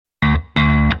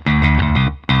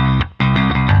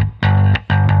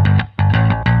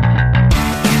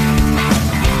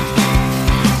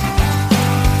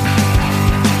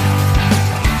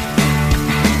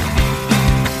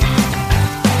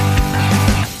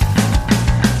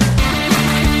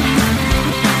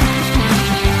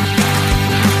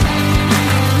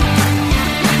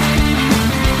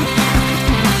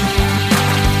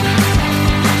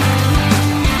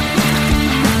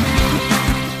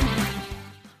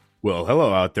Well,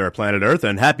 hello out there, planet Earth,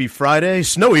 and happy Friday,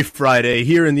 snowy Friday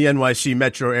here in the NYC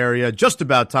metro area. Just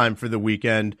about time for the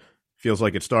weekend. Feels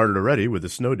like it started already with a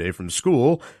snow day from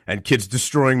school and kids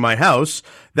destroying my house.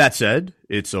 That said,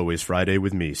 it's always Friday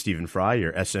with me, Stephen Fry,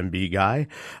 your SMB guy.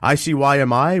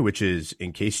 ICYMI, which is,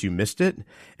 in case you missed it,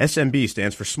 SMB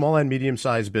stands for Small and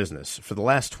Medium-Sized Business. For the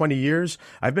last 20 years,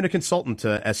 I've been a consultant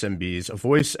to SMBs, a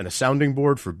voice and a sounding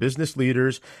board for business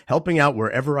leaders, helping out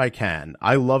wherever I can.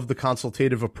 I love the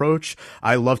consultative approach.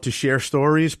 I love to share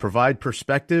stories, provide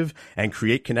perspective, and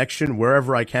create connection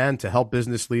wherever I can to help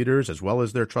business leaders as well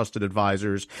as their trusted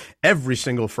advisors. Every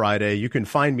single Friday, you can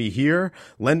find me here,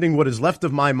 lending what is left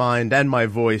of my mind and my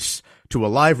voice to a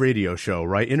live radio show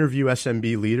where I interview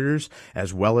SMB leaders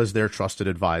as well as their trusted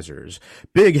advisors.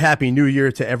 Big happy new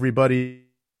year to everybody.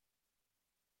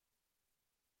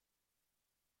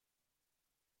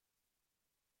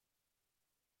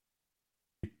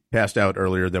 Passed out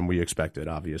earlier than we expected,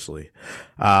 obviously.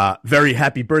 Very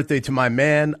happy birthday to my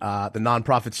man, the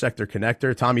nonprofit sector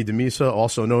connector, Tommy DeMisa,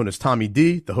 also known as Tommy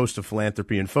D, the host of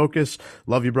Philanthropy in Focus.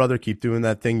 Love you, brother. Keep doing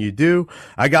that thing you do.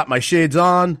 I got my shades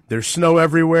on. There's snow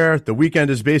everywhere. The weekend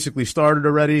has basically started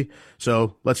already.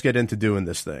 So let's get into doing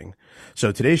this thing.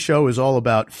 So today's show is all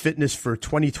about fitness for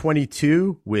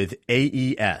 2022 with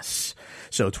AES.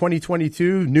 So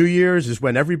 2022, New Year's, is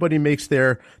when everybody makes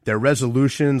their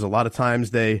resolutions. A lot of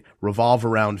times they revolve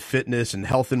around fitness and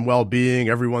health and well-being.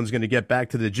 Everyone's going to get back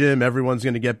to the gym. Everyone's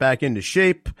going to get back into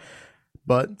shape,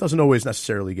 but it doesn't always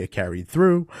necessarily get carried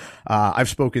through. I've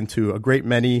spoken to a great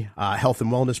many health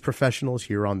and wellness professionals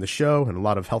here on the show and a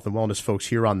lot of health and wellness folks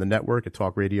here on the network at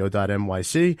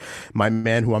talkradio.nyc. My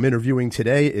man who I'm interviewing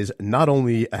today is not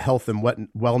only a health and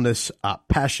wellness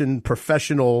passion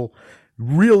professional,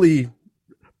 really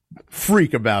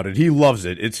freak about it. He loves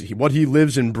it. It's what he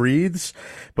lives and breathes,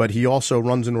 but he also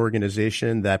runs an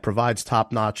organization that provides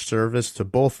top-notch service to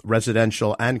both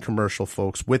residential and commercial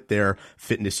folks with their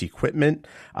fitness equipment,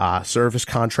 service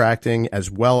contracting,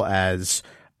 as well as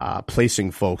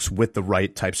placing folks with the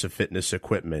right types of fitness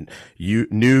equipment.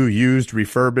 New, used,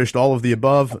 refurbished, all of the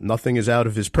above. Nothing is out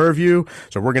of his purview.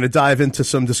 So we're going to dive into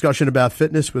some discussion about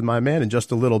fitness with my man in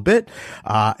just a little bit.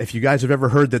 If you guys have ever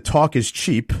heard that talk is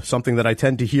cheap, something that I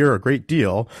tend to hear a great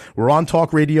deal, we're on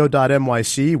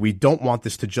talkradio.nyc. We don't want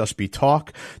this to just be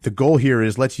talk. The goal here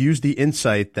is let's use the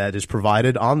insight that is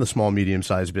provided on the small,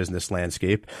 medium-sized business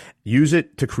landscape, use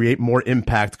it to create more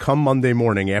impact come Monday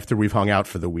morning after we've hung out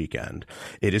for the weekend.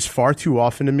 It is far too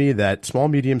often to me that small,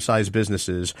 medium-sized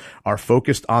businesses are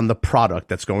focused on the product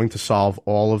that's going to solve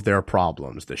all of their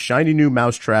problems. The shiny new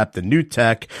mousetrap, the new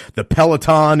tech, the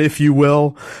Peloton, if you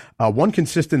will. One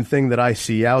consistent thing that I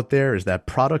see out there is that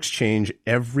products change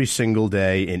every single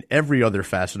day in every other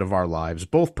facet of our lives,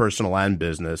 both personal and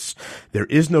business. There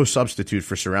is no substitute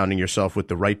for surrounding yourself with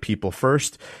the right people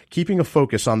first, keeping a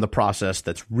focus on the process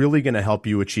that's really going to help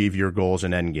you achieve your goals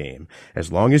and end game.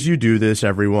 As long as you do this,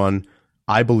 everyone,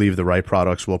 I believe the right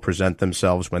products will present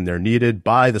themselves when they're needed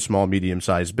by the small,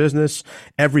 medium-sized business.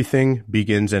 Everything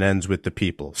begins and ends with the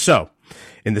people. So,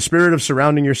 in the spirit of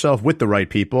surrounding yourself with the right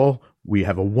people, we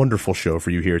have a wonderful show for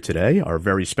you here today. Our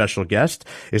very special guest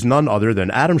is none other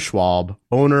than Adam Schwalb,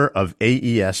 owner of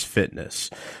AES Fitness.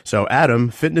 So Adam,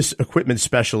 fitness equipment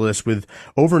specialist with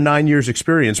over 9 years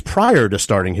experience prior to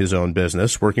starting his own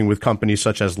business, working with companies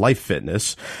such as Life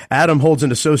Fitness. Adam holds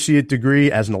an associate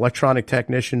degree as an electronic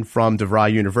technician from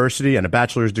DeVry University and a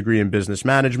bachelor's degree in business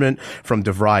management from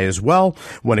DeVry as well.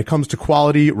 When it comes to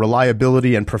quality,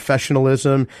 reliability, and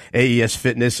professionalism, AES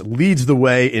Fitness leads the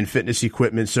way in fitness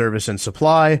equipment service and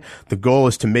supply. The goal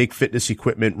is to make fitness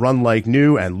equipment run like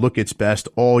new and look its best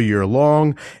all year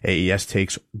long. AES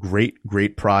takes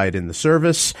great pride in the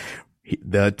service.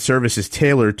 The service is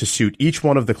tailored to suit each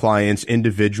one of the client's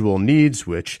individual needs,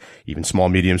 which even small,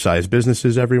 medium-sized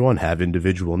businesses, everyone, have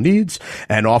individual needs,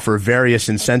 and offer various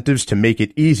incentives to make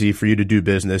it easy for you to do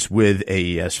business with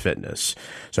AES Fitness.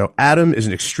 So Adam is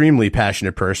an extremely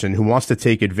passionate person who wants to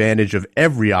take advantage of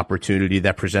every opportunity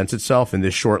that presents itself in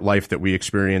this short life that we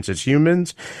experience as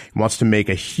humans. He wants to make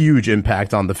a huge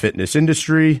impact on the fitness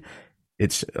industry.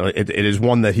 It is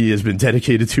one that he has been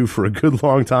dedicated to for a good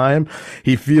long time.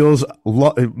 He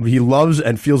loves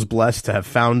and feels blessed to have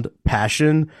found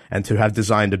passion and to have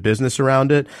designed a business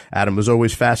around it. Adam was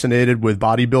always fascinated with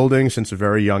bodybuilding since a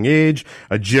very young age,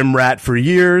 a gym rat for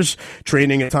years,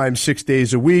 training at times 6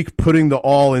 days a week, putting the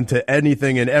all into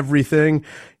anything and everything.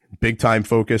 big time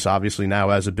focus, obviously now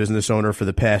as a business owner for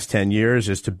the past 10 years,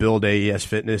 is to build AES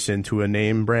Fitness into a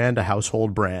name brand, a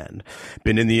household brand.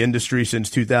 Been in the industry since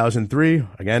 2003,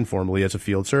 again, formerly as a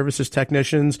field services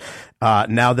technician.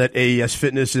 Now that AES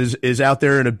Fitness is out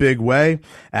there in a big way,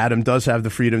 Adam does have the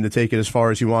freedom to take it as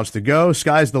far as he wants to go.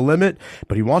 Sky's the limit,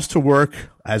 but he wants to work,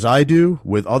 as I do,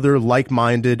 with other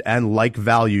like-minded and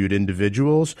like-valued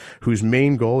individuals whose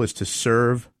main goal is to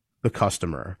serve the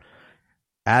customer.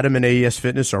 Adam and AES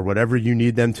Fitness are whatever you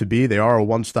need them to be. They are a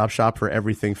one-stop shop for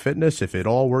everything fitness. If it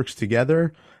all works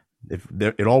together, if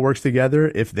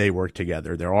they work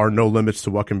together, there are no limits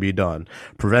to what can be done.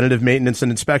 Preventative maintenance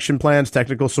and inspection plans,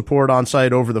 technical support on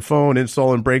site over the phone,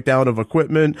 install and breakdown of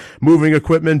equipment, moving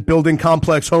equipment, building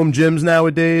complex home gyms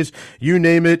nowadays. You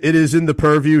name it, it is in the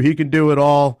purview. He can do it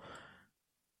all.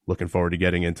 Looking forward to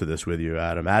getting into this with you,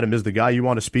 Adam. Adam is the guy you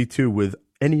want to speak to with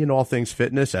any and all things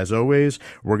fitness. As always,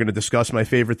 we're going to discuss my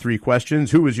favorite 3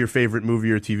 questions. Who is your favorite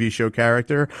movie or TV show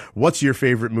character? What's your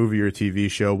favorite movie or TV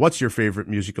show? What's your favorite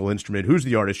musical instrument? Who's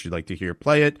the artist you'd like to hear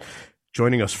play it?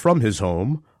 Joining us from his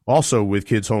home, also with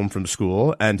kids home from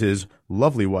school, and his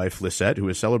lovely wife, Lisette, who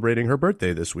is celebrating her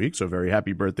birthday this week. So very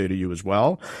happy birthday to you as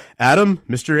well. Adam,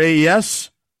 Mr.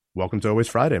 AES, welcome to Always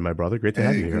Friday, my brother. Great to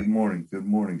have you here. Good morning. Good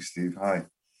morning, Steve. Hi.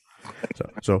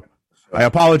 So I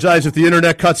apologize if the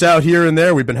internet cuts out here and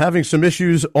there. We've been having some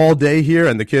issues all day here,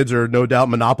 and the kids are no doubt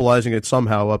monopolizing it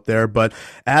somehow up there. But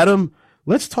Adam,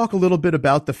 let's talk a little bit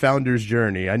about the founder's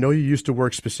journey. I know you used to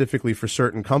work specifically for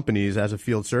certain companies as a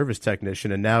field service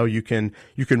technician, and now you can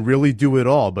really do it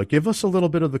all. But give us a little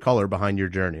bit of the color behind your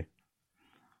journey.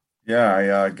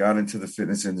 Yeah, I got into the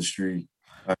fitness industry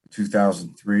in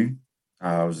 2003.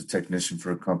 I was a technician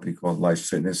for a company called Life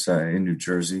Fitness in New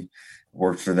Jersey.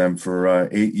 Worked for them for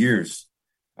 8 years.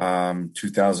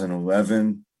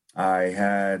 2011,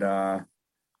 I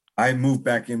moved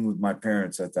back in with my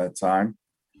parents at that time.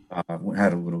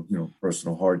 Had a little,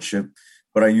 personal hardship,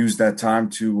 but I used that time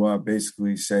to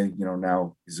basically say,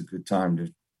 now is a good time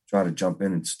to try to jump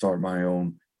in and start my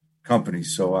own company.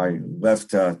 So I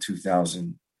left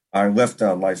 2000. I left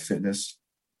Life Fitness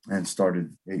and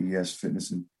started AES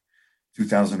Fitness in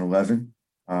 2011,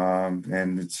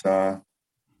 and it's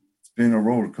been a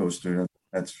roller coaster,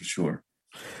 that's for sure.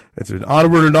 It's an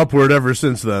onward and upward ever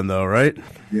since then, though, right?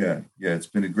 Yeah, it's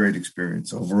been a great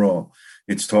experience overall.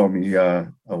 It's taught me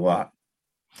a lot.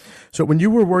 So when you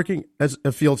were working as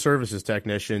a field services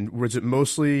technician, was it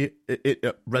mostly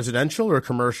residential or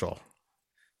commercial?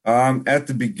 At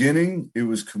the beginning, it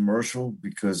was commercial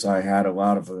because I had a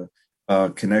lot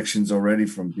of connections already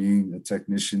from being a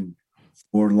technician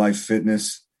for Life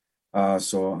Fitness.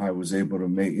 So I was able to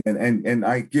make, and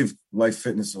I give Life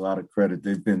Fitness a lot of credit.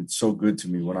 They've been so good to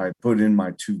me. When I put in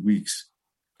my 2 weeks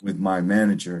with my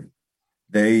manager,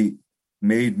 they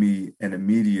made me an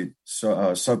immediate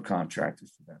subcontractor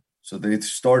for them. So they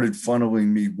started funneling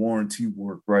me warranty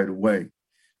work right away,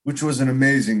 which was an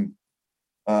amazing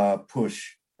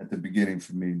push at the beginning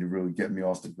for me to really get me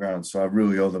off the ground. So I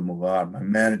really owe them a lot. My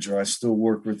manager, I still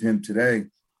work with him today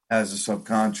as a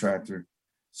subcontractor.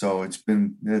 So they've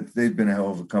been a hell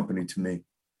of a company to me.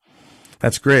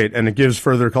 That's great. And it gives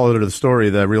further color to the story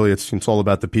that really it's all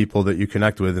about the people that you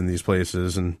connect with in these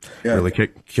places and really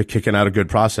kicking out a good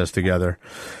process together.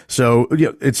 So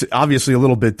it's obviously a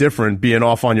little bit different being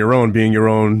off on your own, being your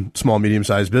own small,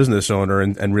 medium-sized business owner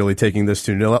and really taking this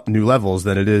to new levels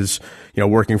than it is,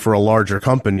 working for a larger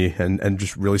company and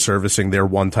just really servicing their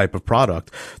one type of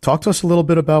product. Talk to us a little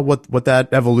bit about what that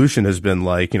evolution has been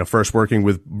like, first working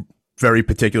with very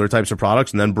particular types of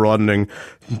products and then broadening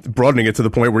it to the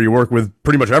point where you work with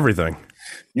pretty much everything.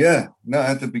 Yeah. No,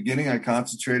 at the beginning, I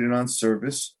concentrated on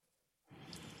service.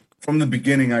 From the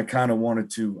beginning, I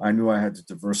knew I had to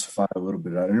diversify a little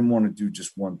bit. I didn't want to do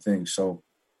just one thing. So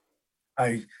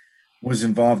I was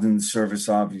involved in the service,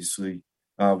 obviously,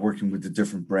 working with the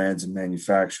different brands and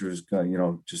manufacturers,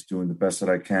 just doing the best that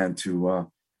I can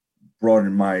to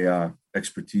broaden my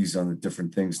expertise on the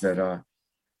different things that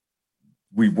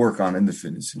we work on in the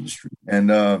fitness industry.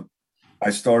 And I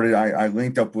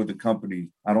linked up with a company.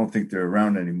 I don't think they're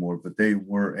around anymore, but they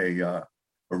were a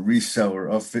reseller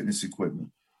of fitness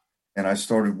equipment. And I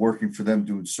started working for them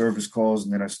doing service calls.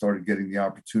 And then I started getting the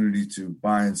opportunity to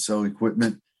buy and sell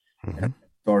equipment and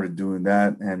started doing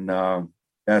that. And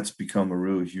that's become a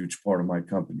really huge part of my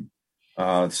company.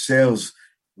 Sales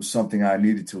was something I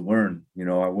needed to learn.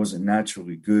 I wasn't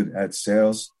naturally good at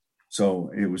sales.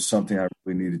 So it was something I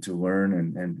really needed to learn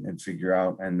and figure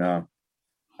out. And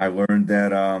I learned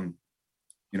that,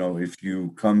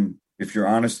 if you're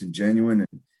honest and genuine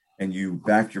and you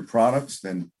back your products,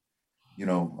 then,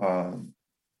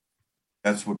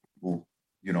 that's what people,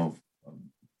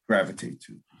 gravitate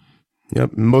to.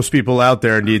 Yep. Most people out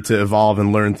there need to evolve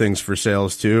and learn things for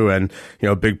sales too. And,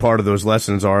 a big part of those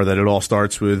lessons are that it all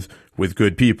starts with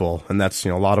good people. And that's,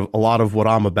 a lot of what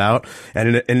I'm about.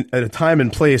 And in a time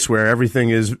and place where everything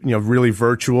is, really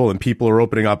virtual and people are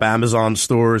opening up Amazon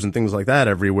stores and things like that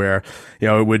everywhere,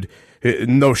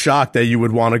 no shock that you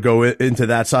would want to go into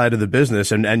that side of the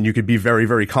business, and you could be very,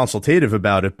 very consultative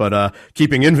about it. But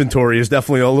keeping inventory is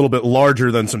definitely a little bit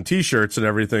larger than some T-shirts and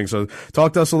everything. So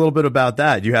talk to us a little bit about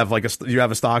that. You have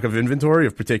a stock of inventory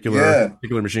of particular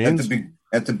machines?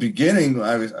 At the beginning,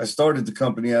 I started the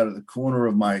company out of the corner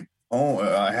of my own.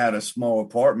 I had a small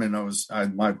apartment.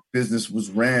 My business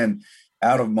was ran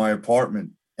out of my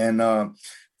apartment, and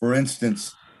for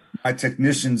instance, my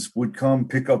technicians would come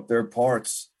pick up their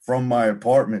parts from my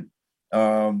apartment.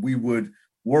 We would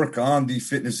work on the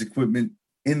fitness equipment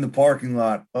in the parking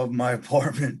lot of my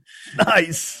apartment.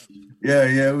 Nice. Yeah,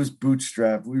 it was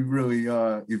bootstrapped. We really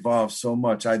evolved so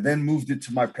much. I then moved it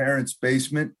to my parents'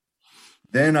 basement.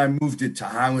 Then I moved it to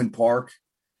Highland Park,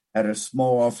 had a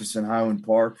small office in Highland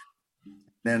Park.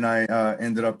 Then I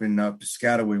ended up in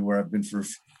Piscataway, where I've been for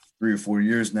 3 or 4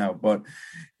 years now. But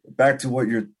back to what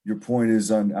your point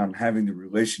is on having the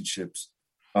relationships.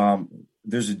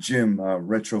 There's a gym,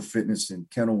 Retro Fitness in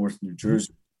Kenilworth, New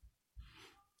Jersey.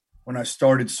 When I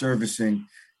started servicing,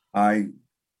 I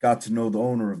got to know the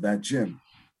owner of that gym,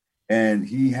 and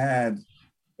he had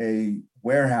a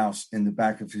warehouse in the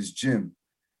back of his gym.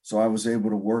 So I was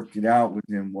able to work it out with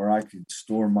him where I could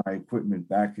store my equipment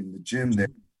back in the gym there,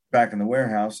 back in the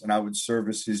warehouse, and I would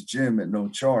service his gym at no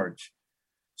charge.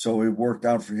 So it worked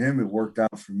out for him. It worked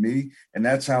out for me. And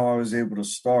that's how I was able to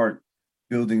start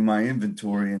building my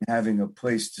inventory and having a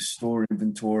place to store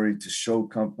inventory, to show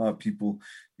people,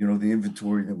 the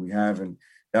inventory that we have. And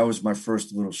that was my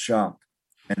first little shop.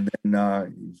 And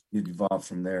then it evolved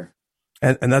from there.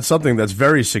 And that's something that's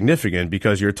very significant,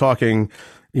 because you're talking,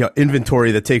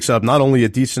 inventory that takes up not only a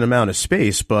decent amount of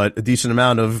space, but a decent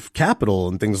amount of capital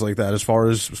and things like that, as far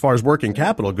as working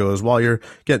capital goes, while you're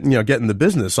getting the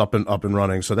business up and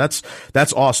running. So that's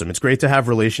awesome. It's great to have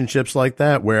relationships like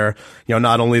that, where,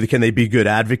 not only can they be good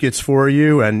advocates for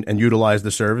you and utilize the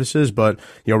services, but,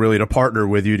 really to partner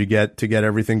with you to get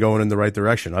everything going in the right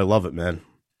direction. I love it, man.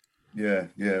 Yeah,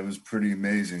 it was pretty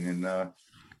amazing. And,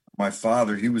 my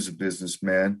father, he was a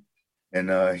businessman,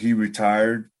 and he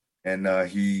retired, and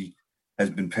he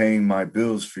has been paying my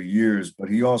bills for years. But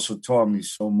he also taught me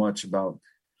so much about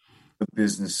the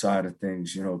business side of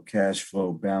things, cash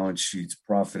flow, balance sheets,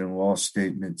 profit and loss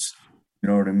statements. You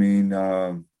know what I mean?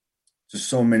 Just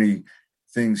so many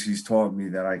things he's taught me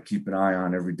that I keep an eye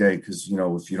on every day, because,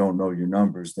 if you don't know your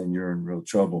numbers, then you're in real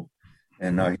trouble.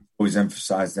 And he always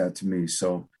emphasized that to me.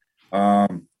 So,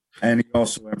 and he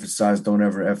also emphasized, don't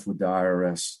ever F with the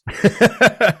IRS.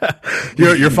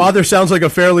 Your father sounds like a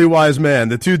fairly wise man.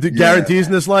 The two guarantees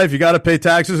in this life: you got to pay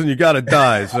taxes and you got to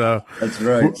die. So that's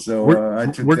right. So I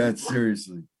took that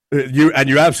seriously. You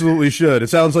absolutely should. It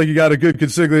sounds like you got a good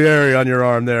consigliere on your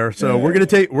arm there. So we're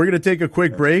gonna take a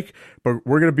quick break, but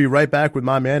we're gonna be right back with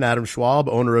my man Adam Schwab,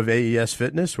 owner of AES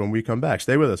Fitness, when we come back.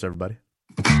 Stay with us, everybody.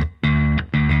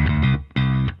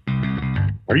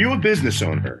 Are you a business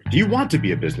owner? Do you want to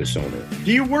be a business owner?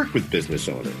 Do you work with business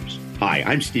owners? Hi,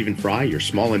 I'm Stephen Fry, your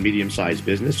small and medium-sized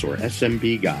business, or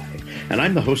SMB guy, and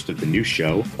I'm the host of the new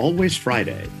show, Always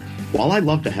Friday. While I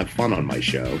love to have fun on my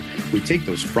show, we take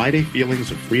those Friday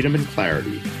feelings of freedom and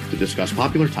clarity to discuss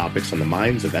popular topics on the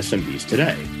minds of SMBs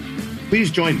today.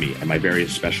 Please join me and my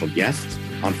various special guests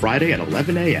on Friday at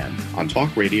 11 a.m. on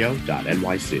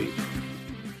talkradio.nyc.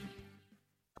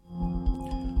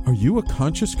 Are you a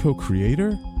conscious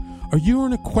co-creator? Are you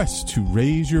on a quest to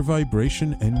raise your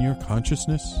vibration and your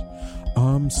consciousness?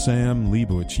 I'm Sam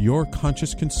Leibowitz, your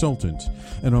conscious consultant,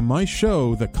 and on my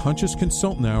show, The Conscious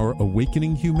Consultant Hour,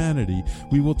 Awakening Humanity,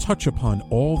 we will touch upon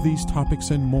all these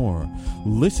topics and more.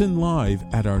 Listen live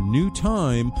at our new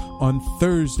time on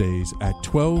Thursdays at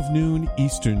 12 noon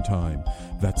Eastern Time.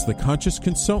 That's The Conscious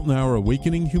Consultant Hour,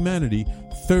 Awakening Humanity,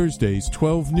 Thursdays,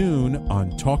 12 noon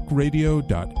on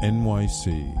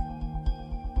talkradio.nyc.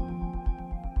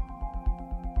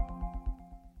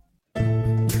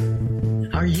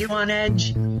 Are you on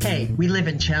edge? Hey, we live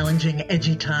in challenging,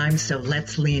 edgy times, so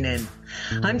let's lean in.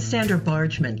 I'm Sandra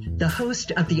Bargman, the host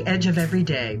of The Edge of Every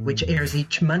Day, which airs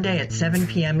each Monday at 7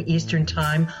 p.m. Eastern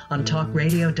Time on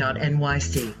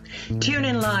talkradio.nyc. Tune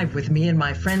in live with me and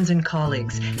my friends and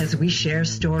colleagues as we share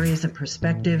stories and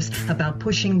perspectives about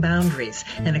pushing boundaries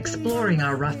and exploring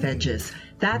our rough edges.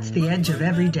 That's The Edge of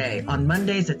Every Day on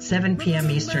Mondays at 7 p.m.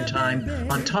 Eastern Time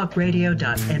on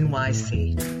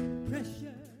talkradio.nyc.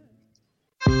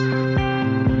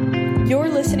 You're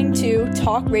listening to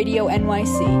Talk Radio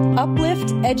NYC.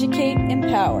 Uplift, educate,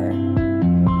 empower.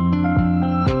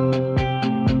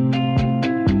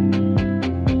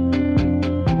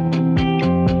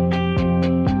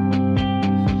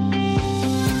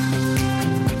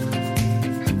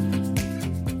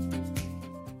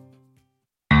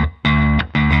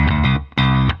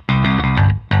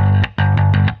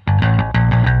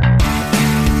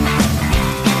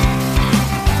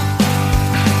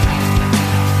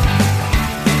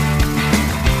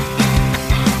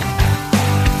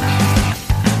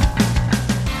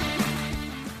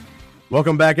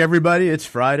 Welcome back, everybody. It's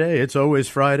Friday. It's always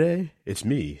Friday. It's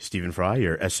me, Stephen Fry,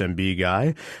 your SMB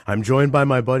guy. I'm joined by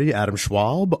my buddy, Adam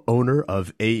Schwalb, owner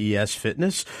of AES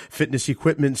Fitness, fitness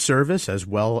equipment service, as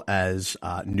well as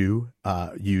new,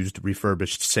 used,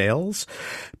 refurbished sales.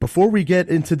 Before we get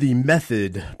into the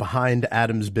method behind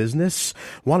Adam's business,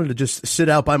 wanted to just sit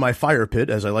out by my fire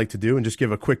pit, as I like to do, and just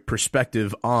give a quick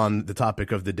perspective on the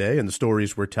topic of the day and the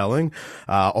stories we're telling.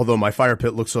 Although my fire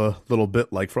pit looks a little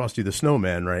bit like Frosty the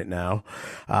Snowman right now.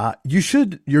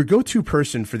 Your go-to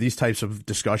person for these types of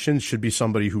discussions should be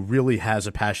somebody who really has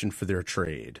a passion for their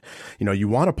trade. You know, you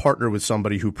want to partner with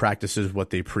somebody who practices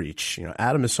what they preach. You know,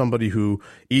 Adam is somebody who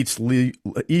eats,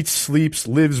 sleeps,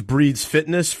 lives, breathes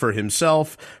fitness for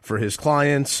himself, for his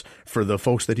clients, for the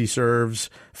folks that he serves,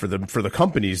 for the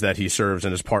companies that he serves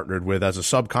and is partnered with as a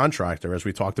subcontractor, as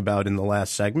we talked about in the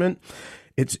last segment.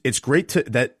 It's great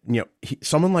that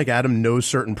someone like Adam knows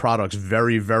certain products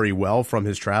very, very well from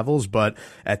his travels, but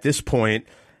at this point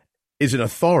is an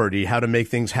authority how to make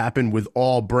things happen with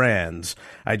all brands.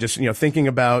 I just, thinking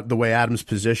about the way Adam's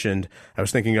positioned, I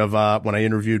was thinking of when I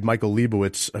interviewed Michael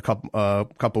Leibowitz a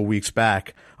couple weeks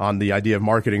back on the idea of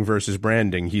marketing versus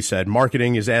branding. He said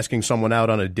marketing is asking someone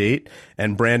out on a date,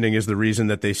 and branding is the reason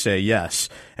that they say yes.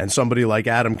 And somebody like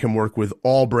Adam can work with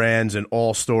all brands and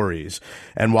all stories.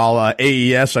 And while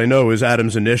AES, I know, is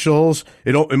Adam's initials,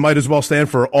 it might as well stand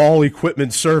for all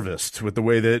equipment serviced with the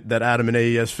way that Adam and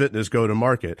AES Fitness go to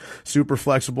market. Super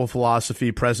flexible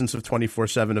philosophy, presence of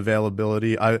 24/7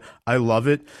 availability. I love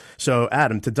it. So,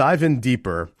 Adam, to dive in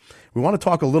deeper, we want to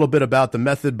talk a little bit about the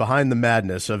method behind the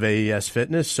madness of AES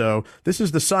Fitness. So this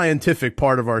is the scientific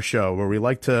part of our show where we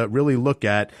like to really look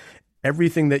at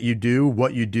everything that you do,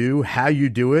 what you do, how you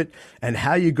do it, and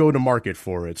how you go to market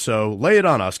for it. So lay it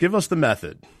on us. Give us the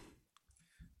method.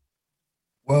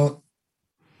 Well,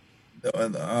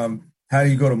 how do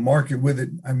you go to market with it?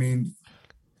 I mean,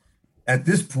 at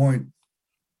this point,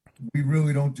 we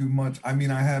really don't do much. I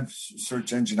mean, I have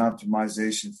search engine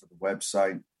optimization for the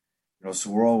website,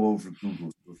 so we're all over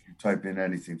Google. So if you type in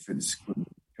anything, fitness equipment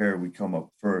repair, we come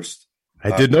up first.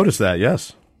 I did notice that,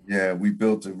 yes. Yeah, we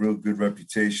built a real good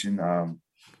reputation.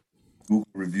 Google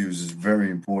reviews is very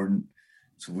important.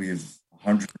 So we have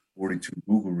 142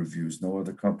 Google reviews. No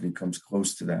other company comes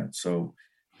close to that. So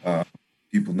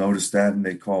people notice that and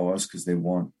they call us because they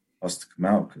want us to come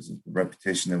out because of the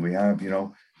reputation that we have,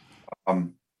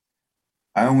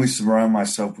 I only surround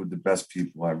myself with the best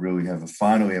people. I really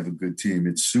finally have a good team.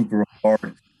 It's super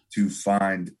hard to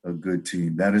find a good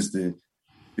team. That is the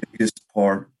biggest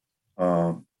part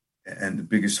and the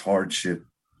biggest hardship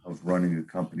of running a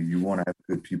company. You want to have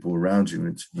good people around you, and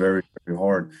it's very, very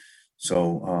hard.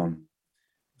 So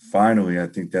finally, I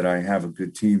think that I have a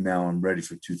good team now. I'm ready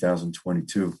for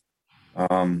 2022.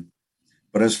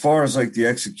 But as far as like the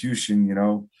execution,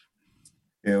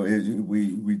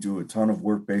 we do a ton of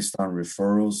work based on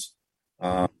referrals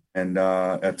and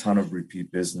a ton of repeat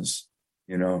business.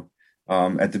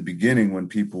 At the beginning, when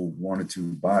people wanted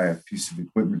to buy a piece of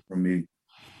equipment from me,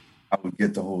 I would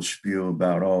get the whole spiel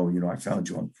about, I found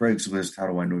you on Craigslist. How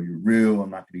do I know you're real? I'm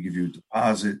not going to give you a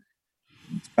deposit.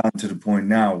 It's gotten to the point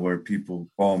now where people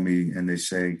call me and they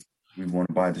say, we want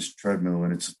to buy this treadmill,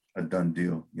 and it's a done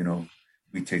deal.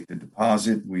 We take the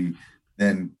deposit. We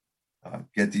then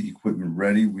get the equipment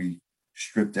ready. We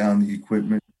strip down the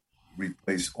equipment,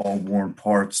 replace all worn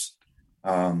parts.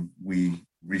 We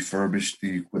refurbish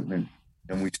the equipment,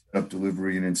 and we set up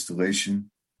delivery and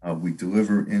installation. We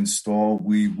deliver, install.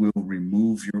 We will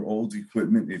remove your old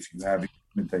equipment if you have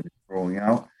equipment that you're throwing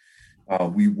out.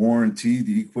 We warranty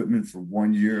the equipment for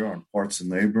 1 year on parts and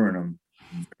labor, and I'm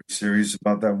very serious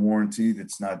about that warranty.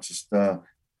 That's not just,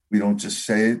 we don't just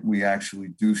say it. We actually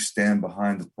do stand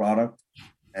behind the product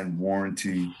and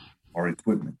warranty our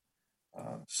equipment.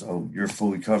 So you're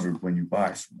fully covered when you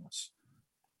buy from us.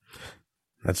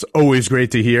 That's always great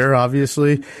to hear,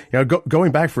 obviously.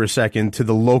 Going back for a second to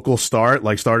the local start,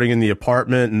 like starting in the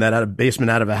apartment and then out of basement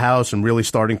out of a house and really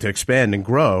starting to expand and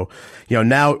grow.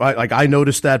 Now, I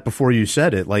noticed that before you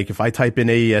said it. Like if I type in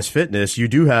AES Fitness, you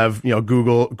do have,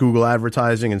 Google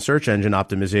advertising and search engine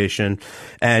optimization.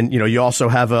 And, you also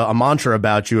have a mantra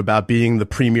about you about being the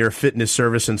premier fitness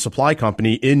service and supply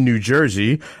company in New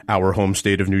Jersey, our home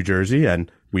state of New Jersey.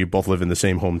 And we both live in the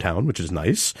same hometown, which is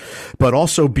nice, but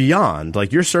also beyond.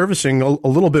 Like you're servicing a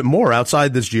little bit more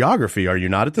outside this geography, are you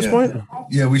not at this point?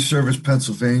 Yeah, we service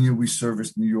Pennsylvania. We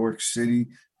service New York City,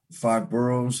 5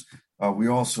 boroughs. We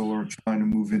also are trying to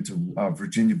move into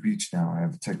Virginia Beach now. I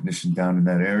have a technician down in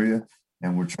that area,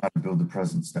 and we're trying to build a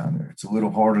presence down there. It's a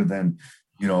little harder than,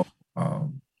 I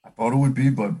thought it would be,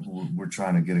 but we're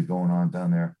trying to get it going on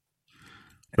down there.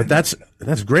 But that's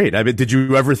great. I mean, did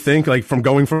you ever think, like, from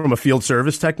going from a field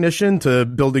service technician to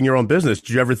building your own business,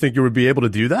 did you ever think you would be able to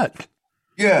do that?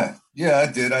 Yeah,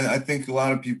 I did. I think a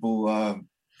lot of people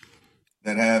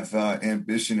that have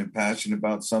ambition and passion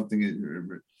about something,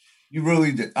 you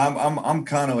really did. I'm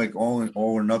kind of like all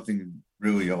or nothing,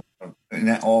 really,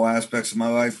 in all aspects of my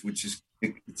life, which is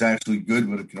it's actually good,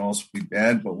 but it can also be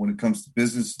bad. But when it comes to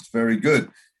business, it's very good.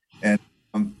 And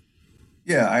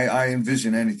yeah, I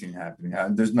envision anything happening.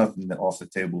 There's nothing off the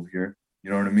table here. You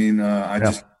know what I mean? I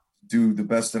just do the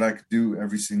best that I could do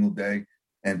every single day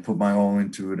and put my all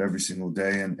into it every single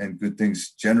day. And good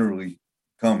things generally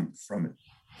come from it.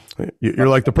 You're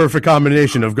like the perfect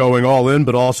combination of going all in,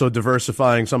 but also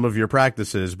diversifying some of your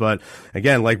practices. But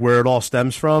again, like where it all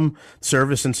stems from,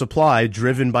 service and supply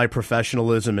driven by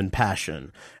professionalism and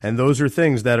passion. And those are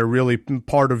things that are really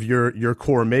part of your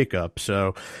core makeup.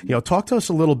 So, talk to us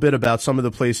a little bit about some of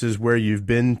the places where you've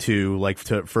been to,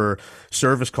 for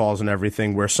service calls and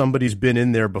everything, where somebody's been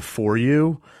in there before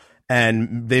you.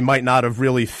 And they might not have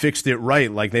really fixed it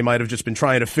right. Like they might have just been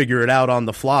trying to figure it out on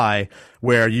the fly,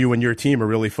 where you and your team are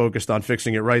really focused on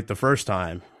fixing it right the first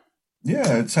time.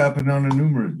 Yeah, it's happened on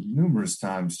numerous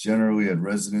times, generally at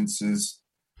residences.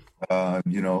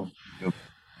 Somebody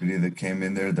that came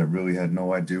in there that really had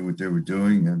no idea what they were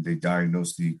doing, and they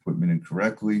diagnosed the equipment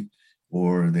incorrectly,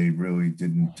 or they really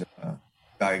didn't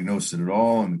diagnose it at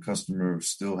all, and the customer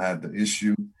still had the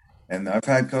issue. And I've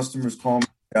had customers call me,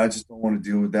 I just don't want to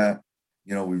deal with that.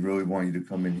 We really want you to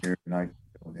come in here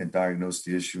and diagnose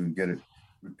the issue and get it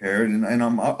repaired. And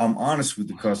I'm honest with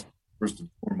the customer first and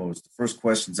foremost. The first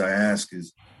questions I ask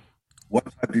is, what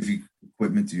type of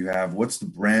equipment do you have? What's the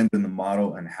brand and the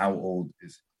model, and how old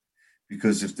is it?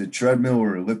 Because if the treadmill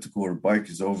or elliptical or bike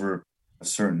is over a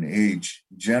certain age,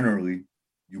 generally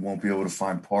you won't be able to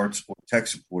find parts or tech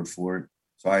support for it.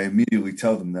 So I immediately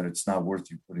tell them that it's not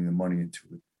worth you putting the money into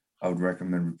it. I would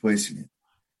recommend replacing it.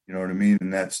 You know what I mean?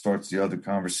 And that starts the other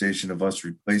conversation of us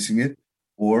replacing it.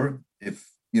 Or if,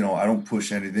 I don't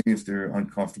push anything. If they're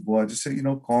uncomfortable, I just say,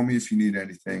 call me if you need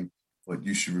anything, but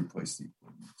you should replace the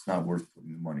equipment. It's not worth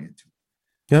putting the money into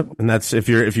it. Yep. And that's if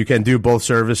you can do both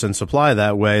service and supply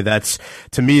that way, that's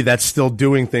still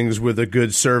doing things with a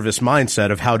good service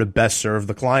mindset of how to best serve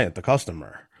the client, the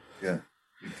customer. Yeah.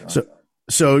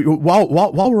 So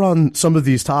while we're on some of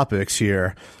these topics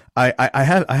here, I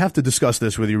have to discuss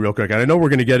this with you real quick. And I know we're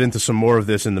going to get into some more of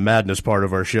this in the madness part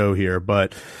of our show here,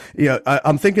 but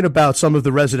I'm thinking about some of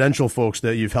the residential folks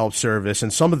that you've helped service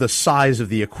and some of the size of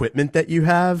the equipment that you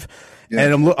have. Yeah.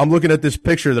 And I'm looking at this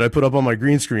picture that I put up on my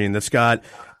green screen that's got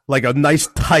like a nice,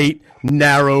 tight,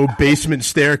 narrow basement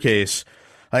staircase.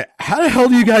 Like, how the hell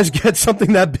do you guys get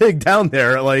something that big down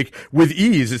there, like with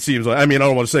ease? It seems like. I mean, I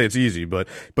don't want to say it's easy, but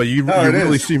you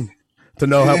really seem to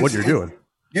know what you're doing.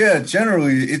 Yeah,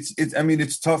 generally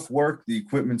it's tough work. The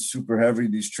equipment's super heavy.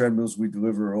 These treadmills we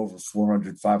deliver are over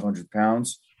 400, 500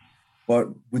 pounds. But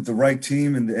with the right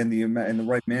team and the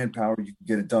right manpower, you can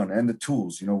get it done. And the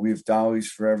tools, we have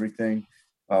dollies for everything.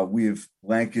 We have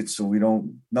blankets so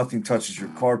nothing touches your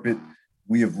carpet.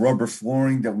 We have rubber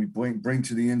flooring that we bring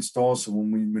to the install. So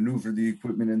when we maneuver the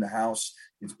equipment in the house,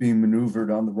 it's being maneuvered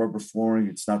on the rubber flooring.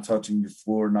 It's not touching your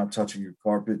floor, not touching your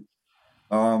carpet.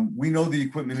 We know the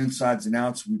equipment insides and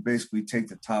outs. We basically take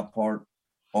the top part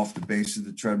off the base of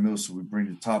the treadmill. So we bring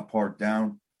the top part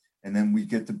down, and then we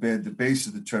get the base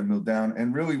of the treadmill down.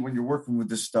 And really, when you're working with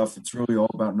this stuff, it's really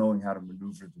all about knowing how to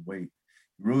maneuver the weight.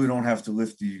 You really don't have to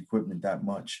lift the equipment that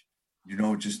much. You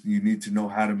need to know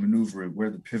how to maneuver it,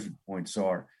 where the pivot points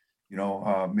are,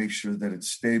 make sure that it's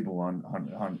stable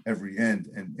on every end.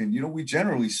 And we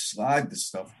generally slide the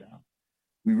stuff down.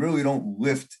 We really don't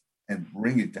lift and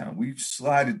bring it down. We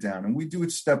slide it down, and we do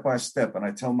it step by step. And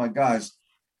I tell my guys,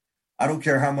 I don't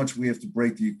care how much we have to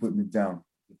break the equipment down.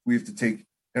 If we have to take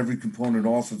every component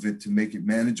off of it to make it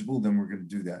manageable, then we're going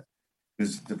to do that.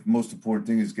 because the most important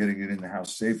thing is getting it in the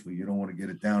house safely. You don't want to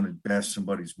get it down and bash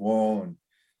somebody's wall, and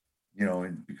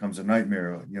it becomes a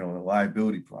nightmare, a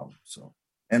liability problem. So,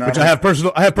 and I have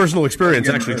personal experience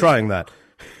actually trying that.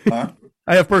 Huh?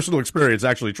 I have personal experience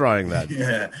actually trying that.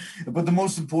 Yeah, but the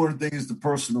most important thing is the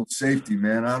personal safety,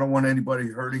 man. I don't want anybody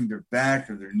hurting their back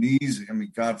or their knees. I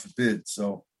mean, God forbid.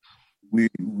 So we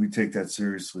take that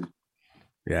seriously.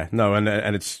 Yeah, no, and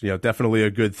it's definitely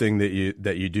a good thing that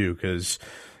you do, because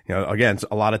again,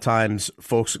 a lot of times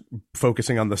folks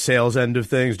focusing on the sales end of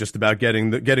things, just about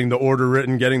getting the order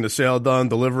written, getting the sale done,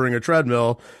 delivering a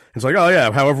treadmill. It's like, oh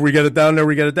yeah, however we get it down there,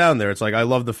 we get it down there. It's like, I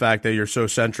love the fact that you're so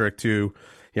centric to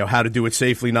how to do it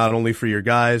safely, not only for your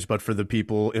guys, but for the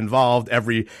people involved.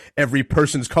 Every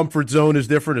person's comfort zone is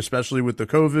different, especially with the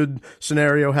COVID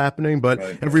scenario happening, but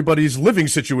right. Everybody's living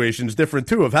situation is different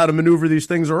too, of how to maneuver these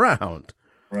things around.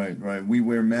 Right. We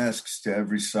wear masks to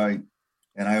every site.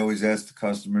 And I always ask the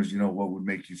customers, what would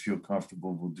make you feel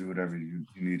comfortable? We'll do whatever you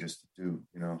need us to do.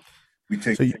 We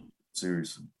take it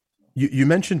seriously. You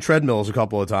mentioned treadmills a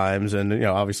couple of times, and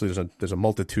obviously there's a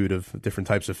multitude of different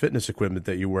types of fitness equipment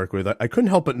that you work with. I couldn't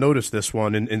help but notice this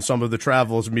one in some of the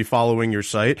travels of me following your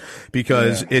site,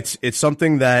 because it's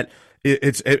something that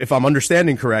it's, if I'm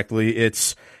understanding correctly,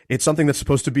 it's something that's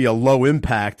supposed to be a low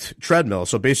impact treadmill.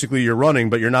 So basically you're running,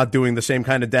 but you're not doing the same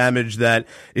kind of damage that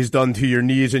is done to your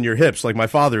knees and your hips, like my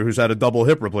father, who's had a double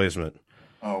hip replacement.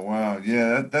 Oh, wow.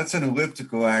 Yeah, that's an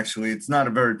elliptical, actually. It's not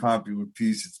a very popular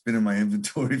piece. It's been in my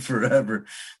inventory forever,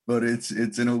 but it's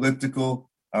an elliptical.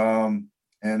 And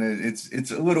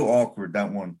it's a little awkward,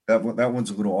 that one. That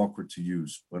one's a little awkward to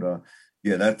use. But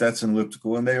that's an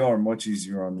elliptical, and they are much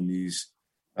easier on the knees,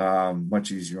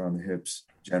 much easier on the hips,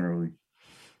 generally.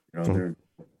 They're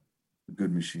a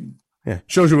good machine. Yeah,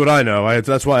 shows you what I know.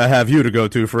 That's why I have you to go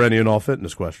to for any and all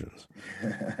fitness questions.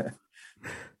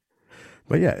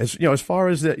 But yeah, as far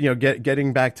as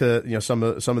getting back to some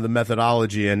of the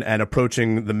methodology and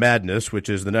approaching the madness, which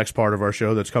is the next part of our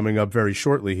show that's coming up very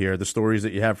shortly here, the stories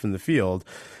that you have from the field.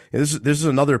 This is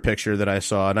another picture that I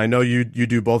saw, and I know you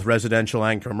do both residential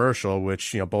and commercial,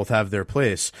 which both have their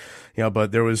place.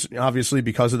 But there was obviously,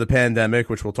 because of the pandemic,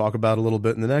 which we'll talk about a little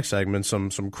bit in the next segment, some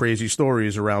crazy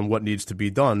stories around what needs to be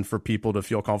done for people to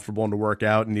feel comfortable and to work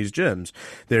out in these gyms.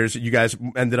 You guys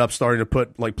ended up starting to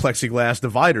put like plexiglass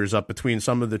dividers up between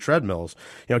some of the treadmills.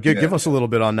 Give us a little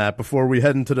bit on that before we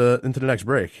head into the next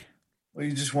break. Well,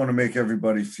 you just want to make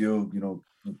everybody feel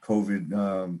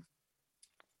COVID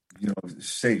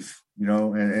safe,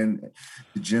 and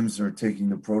the gyms are taking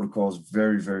the protocols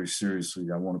very, very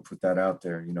seriously. I want to put that out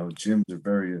there. Gyms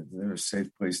are they're a safe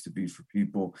place to be for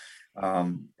people.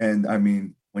 And I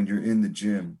mean, when you're in the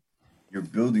gym, you're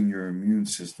building your immune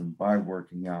system by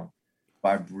working out,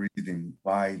 by breathing,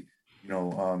 by,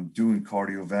 doing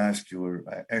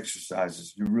cardiovascular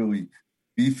exercises. You're really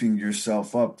beefing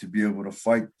yourself up to be able to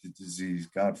fight the disease.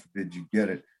 God forbid you get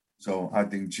it. So I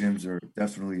think gyms are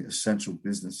definitely essential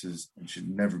businesses and should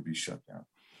never be shut down,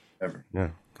 ever. Yeah,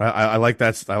 I like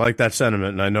that. I like that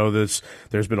sentiment, and I know there's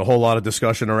been a whole lot of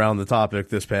discussion around the topic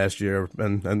this past year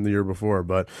and the year before.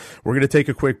 But we're going to take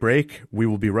a quick break. We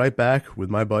will be right back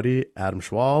with my buddy Adam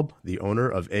Schwab, the owner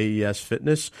of AES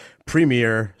Fitness,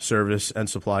 premier service and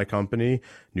supply company,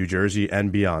 New Jersey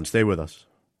and beyond. Stay with us.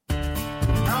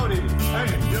 Howdy, I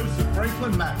am Joseph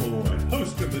Franklin McElroy,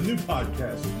 host of the new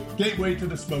podcast, Gateway to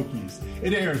the Smokies.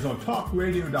 It airs on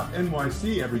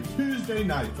talkradio.nyc every Tuesday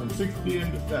night from 6 p.m.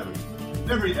 to 7.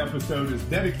 Every episode is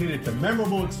dedicated to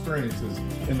memorable experiences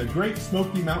in the Great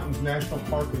Smoky Mountains National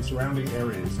Park and surrounding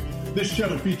areas. This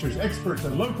show features experts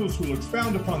and locals who will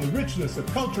expound upon the richness of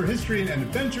culture, history, and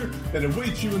adventure that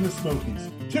awaits you in the Smokies.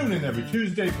 Tune in every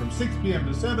Tuesday from 6 p.m.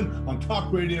 to 7 on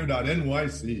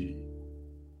talkradio.nyc.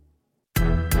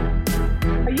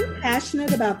 Are you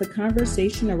passionate about the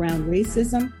conversation around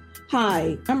racism?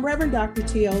 Hi, I'm Reverend Dr.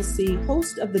 TLC,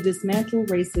 host of the Dismantle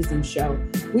Racism Show,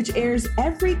 which airs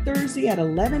every Thursday at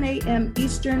 11 a.m.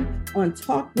 Eastern on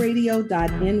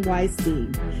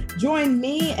talkradio.nyc. Join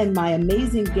me and my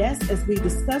amazing guests as we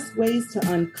discuss ways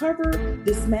to uncover,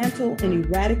 dismantle, and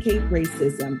eradicate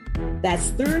racism.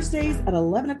 That's Thursdays at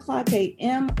 11 o'clock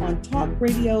a.m. on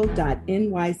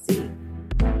talkradio.nyc.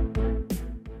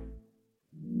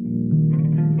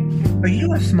 Are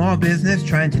you a small business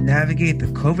trying to navigate the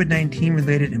COVID-19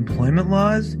 related employment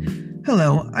laws?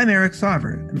 Hello, I'm Eric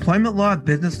Sauver, employment law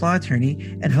business law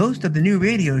attorney and host of the new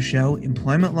radio show,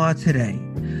 Employment Law Today.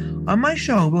 On my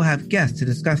show, we'll have guests to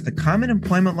discuss the common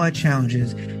employment law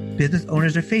challenges business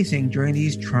owners are facing during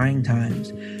these trying times.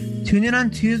 Tune in on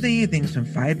Tuesday evenings from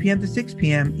 5 p.m. to 6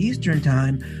 p.m. Eastern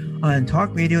Time on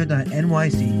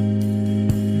talkradio.nyc.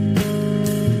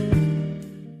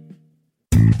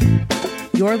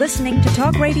 You're listening to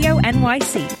Talk Radio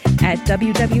NYC at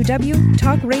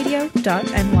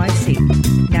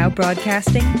www.talkradio.nyc. Now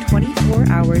broadcasting 24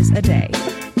 hours a day.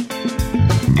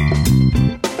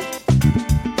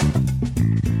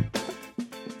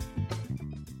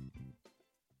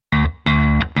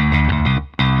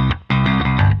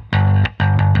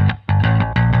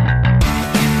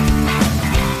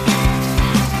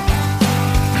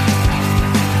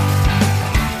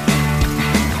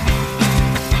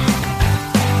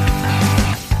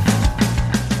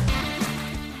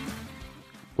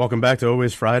 Welcome back to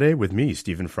Always Friday with me,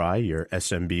 Stephen Fry, your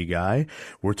SMB guy.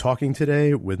 We're talking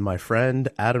today with my friend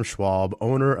Adam Schwab,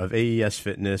 owner of AES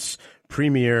Fitness,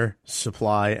 premier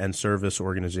supply and service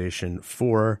organization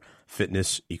for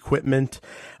fitness equipment,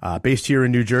 based here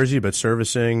in New Jersey, but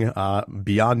servicing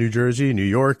beyond New Jersey, New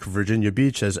York, Virginia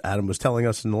Beach, as Adam was telling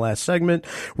us in the last segment.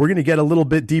 We're going to get a little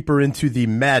bit deeper into the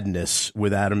madness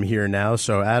with Adam here now.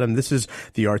 So, Adam, this is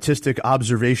the artistic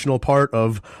observational part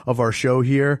of our show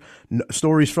here.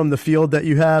 Stories from the field that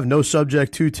you have, no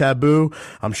subject too taboo.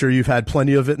 I'm sure you've had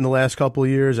plenty of it in the last couple of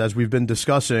years, as we've been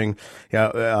discussing.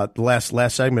 The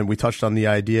last segment, we touched on the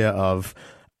idea of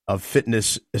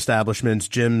fitness establishments,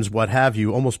 gyms, what have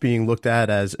you, almost being looked at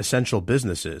as essential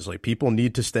businesses. Like, people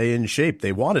need to stay in shape.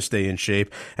 They want to stay in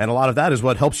shape. And a lot of that is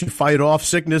what helps you fight off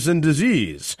sickness and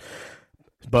disease.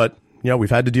 But, we've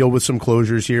had to deal with some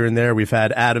closures here and there. We've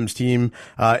had Adam's team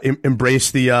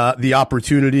embrace the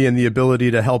opportunity and the ability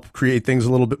to help create things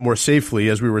a little bit more safely,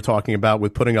 as we were talking about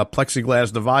with putting up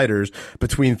plexiglass dividers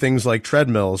between things like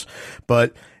treadmills.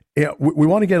 But we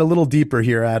want to get a little deeper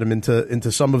here, Adam, into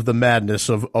some of the madness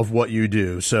of what you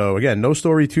do. So again, no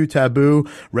story too taboo,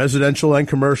 residential and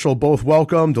commercial, both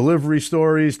welcome, delivery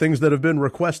stories, things that have been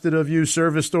requested of you,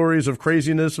 service stories of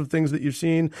craziness of things that you've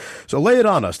seen. So lay it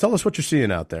on us. Tell us what you're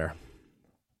seeing out there.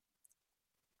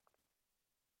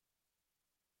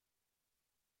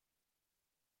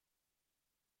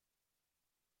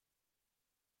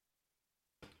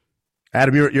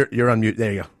 Adam, you're on mute.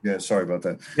 There you go. Yeah, sorry about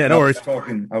that. Yeah, no worries.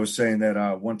 I was saying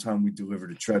that one time we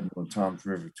delivered a treadmill in Toms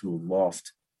River to a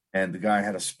loft, and the guy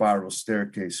had a spiral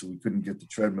staircase, so we couldn't get the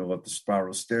treadmill up the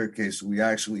spiral staircase. So we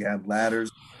actually had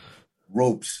ladders,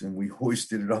 ropes, and we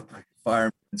hoisted it up like a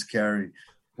fireman's carry,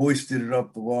 hoisted it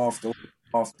up the loft,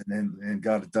 and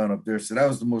got it done up there. So that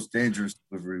was the most dangerous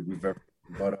delivery we've ever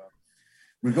done. But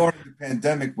regarding the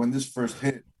pandemic, when this first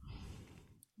hit,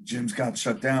 gyms got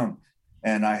shut down.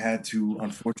 And I had to,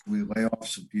 unfortunately, lay off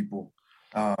some people.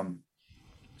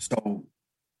 So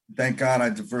thank God I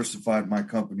diversified my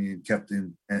company and kept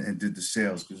in and did the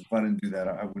sales, because if I didn't do that,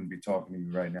 I wouldn't be talking to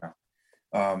you right now.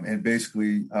 And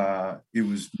basically, it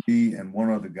was me and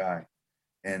one other guy,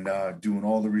 and doing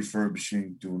all the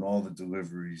refurbishing, doing all the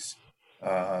deliveries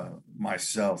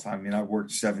myself. I mean, I worked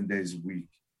 7 days a week.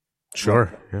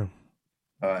 Sure, yeah.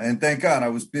 And thank God I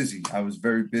was busy. I was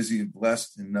very busy and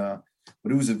blessed,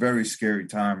 but it was a very scary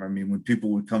time. I mean, when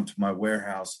people would come to my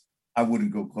warehouse, I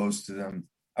wouldn't go close to them.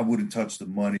 I wouldn't touch the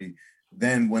money.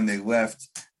 Then when they left,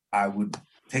 I would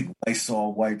take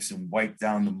Lysol wipes and wipe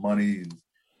down the money. And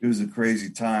it was a crazy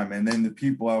time. And then the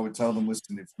people, I would tell them,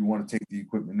 listen, if you want to take the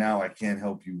equipment now, I can't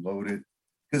help you load it,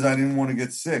 because I didn't want to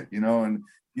get sick, and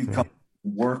you'd come to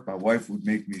work, my wife would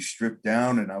make me strip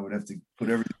down, and I would have to put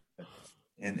everything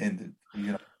in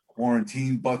the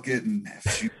quarantine bucket, and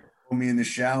she me in the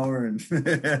shower, and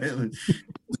it was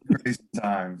a crazy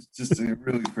time. Just a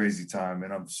really crazy time,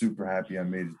 and I'm super happy I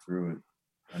made it through it.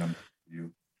 And I'm with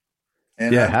you.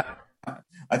 And yeah,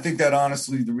 I think that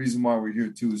honestly, the reason why we're here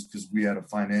too is because we had a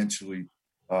financially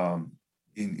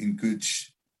in good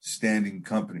standing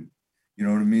company. You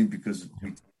know what I mean? Because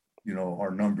we,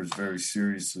 our numbers very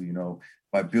seriously.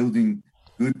 By building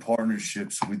good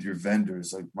partnerships with your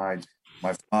vendors, like my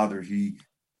father, he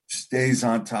stays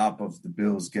on top of the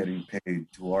bills getting paid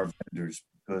to our vendors,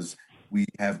 because we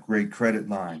have great credit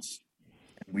lines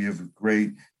and we have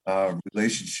great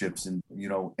relationships, and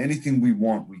anything we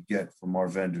want we get from our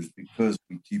vendors, because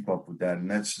we keep up with that.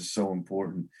 And that's just so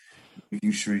important,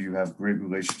 making sure you have great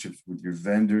relationships with your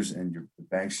vendors and the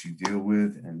banks you deal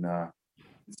with. And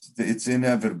it's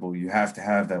inevitable. You have to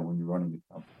have that when you're running the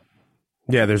company.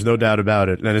 Yeah, there's no doubt about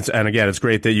it. And again, it's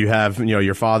great that you have,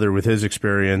 your father with his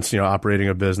experience, operating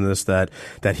a business that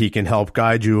he can help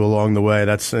guide you along the way.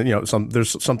 That's,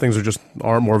 there's some things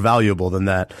aren't more valuable than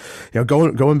that.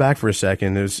 Going back for a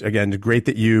second, is again, great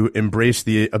that you embrace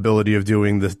the ability of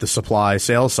doing the supply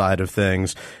sales side of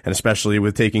things, and especially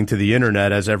with taking to the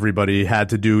internet, as everybody had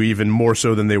to do even more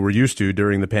so than they were used to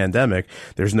during the pandemic.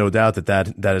 There's no doubt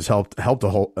that has helped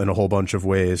in a whole bunch of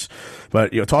ways.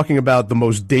 But, talking about the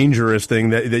most dangerous thing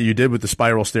thing that you did with the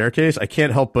spiral staircase, I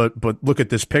can't help but look at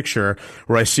this picture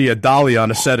where I see a dolly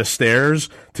on a set of stairs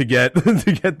to get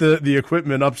the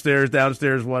equipment upstairs,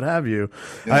 downstairs, what have you.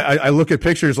 Yeah. I look at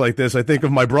pictures like this. I think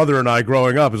of my brother and I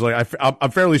growing up. It's like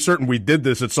I'm fairly certain we did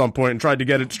this at some point and tried to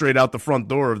get it straight out the front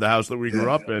door of the house that we grew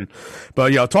up in.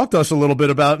 But talk to us a little bit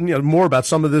about more about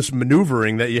some of this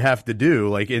maneuvering that you have to do,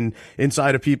 like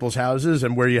inside of people's houses,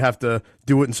 and where you have to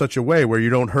do it in such a way where you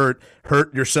don't hurt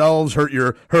yourselves,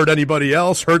 hurt anybody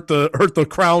else, hurt the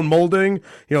crown molding.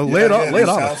 Lay it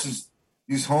on.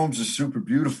 These homes are super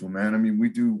beautiful, man. I mean, we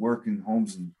do work in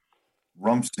homes in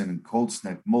Rumsden and Colts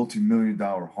Neck,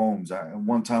 multi-million-dollar homes.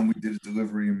 One time we did a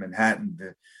delivery in Manhattan.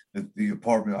 The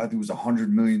apartment, I think it was $100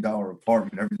 million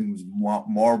apartment. Everything was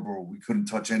marble. We couldn't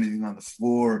touch anything on the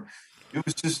floor. It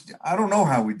was just, I don't know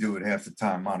how we do it half the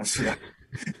time, honestly.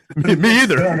 Me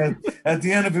either. At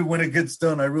the end of it, when it gets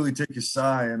done, I really take a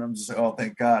sigh and I'm just like, oh,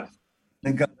 thank God.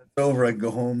 Thank God it's over. I can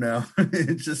go home now.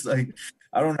 It's just like,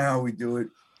 I don't know how we do it,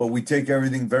 but we take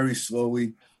everything very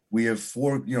slowly. We have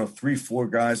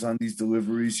 3-4 guys on these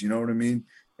deliveries, you know what I mean?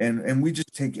 And we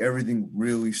just take everything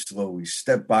really slowly,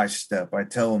 step by step. I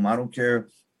tell them, I don't care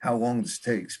how long this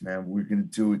takes, man. We're going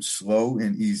to do it slow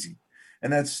and easy.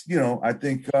 And that's, I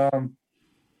think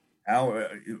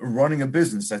running a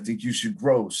business, I think you should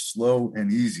grow slow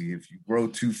and easy. If you grow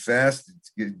too fast,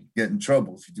 you get in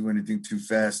trouble. If you do anything too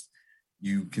fast,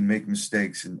 you can make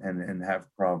mistakes and have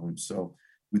problems. So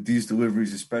with these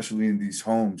deliveries, especially in these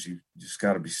homes, you just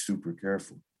got to be super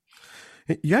careful.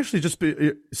 You actually just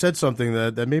said something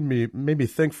that made me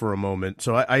think for a moment.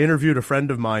 So I interviewed a friend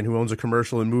of mine who owns a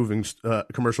commercial moving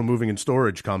and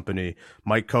storage company,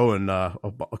 Mike Cohen, a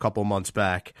couple months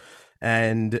back.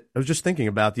 And I was just thinking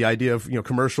about the idea of,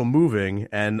 commercial moving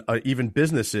and even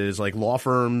businesses like law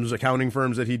firms, accounting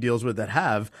firms that he deals with that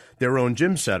have their own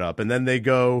gym set up, and then they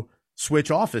go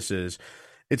switch offices.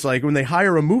 It's like when they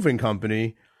hire a moving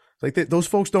company, like those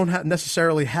folks don't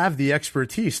necessarily have the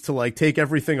expertise to like take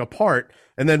everything apart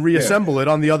and then reassemble it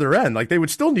on the other end. Like they would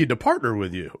still need to partner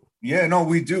with you. Yeah, no,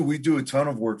 we do. We do a ton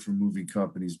of work for moving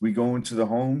companies. We go into the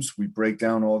homes, we break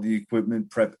down all the equipment,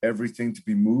 prep everything to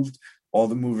be moved. All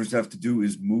the movers have to do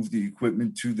is move the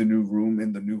equipment to the new room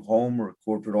in the new home or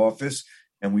corporate office,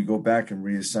 and we go back and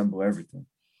reassemble everything.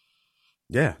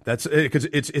 Yeah, that's because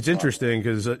it's interesting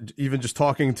because even just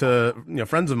talking to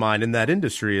friends of mine in that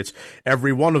industry, it's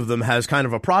every one of them has kind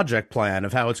of a project plan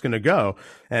of how it's going to go,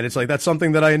 and it's like that's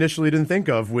something that I initially didn't think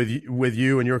of with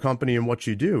you and your company and what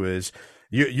you do is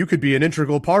you could be an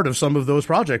integral part of some of those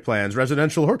project plans,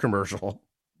 residential or commercial.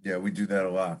 Yeah, we do that a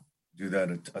lot. Do that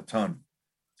a ton.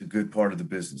 It's a good part of the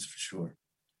business for sure.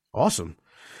 Awesome.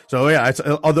 So yeah, it's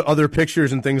other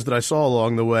pictures and things that I saw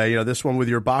along the way. This one with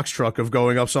your box truck of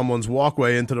going up someone's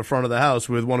walkway into the front of the house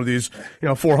with one of these,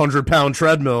 400-pound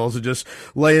treadmills and just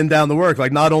laying down the work,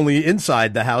 like not only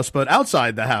inside the house but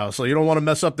outside the house. So you don't want to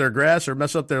mess up their grass or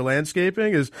mess up their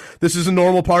landscaping. This is a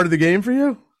normal part of the game for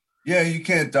you? Yeah, you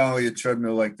can't dolly a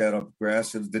treadmill like that up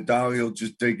grass. The dolly will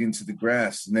just dig into the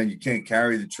grass, and then you can't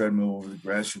carry the treadmill over the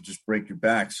grass. You'll just break your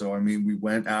back. So, I mean, we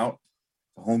went out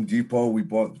to Home Depot. We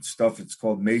bought stuff. It's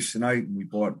called masonite, and we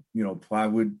bought,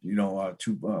 plywood,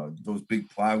 those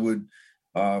big plywood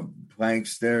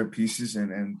planks there, pieces,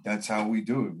 and that's how we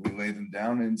do it. We lay them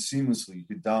down, and seamlessly you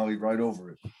could dolly right over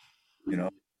it,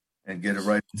 and get it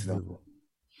right into them.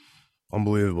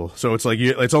 Unbelievable. So it's like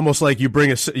it's almost like you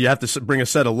have to bring a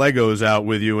set of Legos out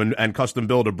with you and custom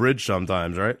build a bridge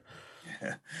sometimes, right?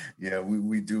 Yeah.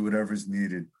 We do whatever's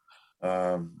needed.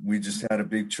 We just had a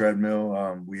big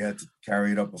treadmill. We had to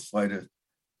carry it up a flight of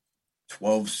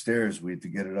 12 stairs. We had to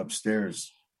get it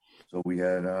upstairs. So we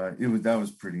had that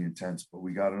was pretty intense, but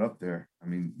we got it up there. I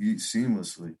mean,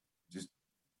 seamlessly, just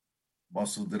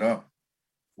muscled it up.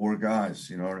 4 guys,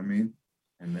 you know what I mean?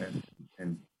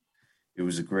 And it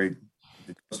was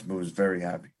the customer was very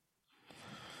happy.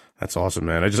 That's awesome,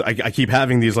 man. I keep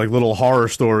having these like little horror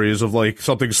stories of like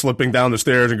something slipping down the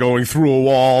stairs and going through a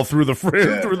wall, through the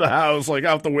through the house, like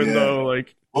out the window.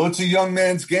 Like, well, it's a young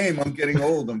man's game. I'm getting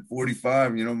old. I'm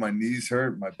 45. My knees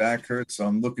hurt, my back hurts, so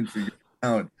I'm looking for your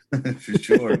talent for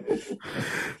sure.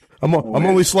 I'm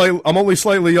only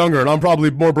slightly younger, and I'm probably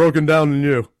more broken down than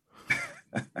you.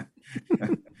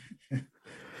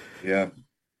 Yeah.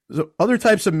 So other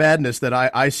types of madness that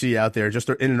I see out there just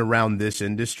in and around this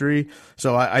industry.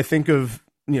 So I think of,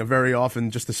 very often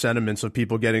just the sentiments of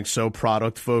people getting so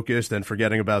product focused and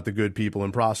forgetting about the good people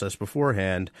and process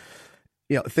beforehand.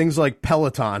 Things like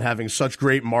Peloton having such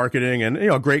great marketing and,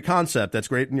 a great concept. That's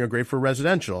great, great for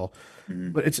residential.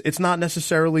 Mm-hmm. But it's not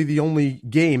necessarily the only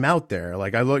game out there.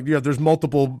 Like I look, there's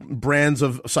multiple brands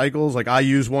of cycles. Like I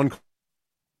use one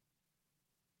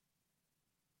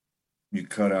You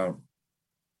cut out.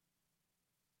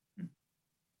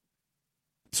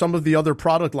 Some of the other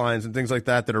product lines and things like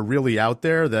that that are really out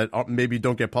there that maybe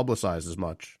don't get publicized as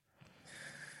much.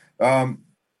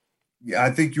 Yeah,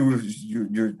 I think you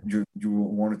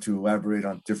wanted to elaborate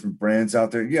on different brands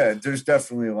out there. Yeah, there's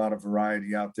definitely a lot of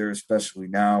variety out there, especially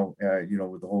now,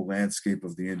 with the whole landscape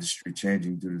of the industry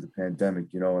changing due to the pandemic.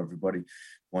 Everybody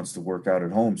wants to work out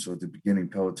at home. So at the beginning,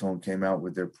 Peloton came out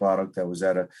with their product that was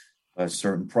at a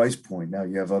certain price point. Now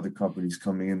you have other companies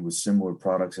coming in with similar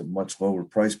products at much lower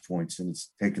price points, and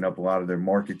it's taking up a lot of their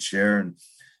market share and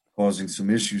causing some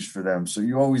issues for them. So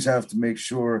you always have to make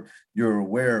sure you're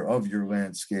aware of your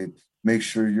landscape. Make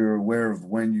sure you're aware of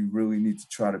when you really need to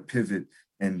try to pivot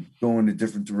and go in a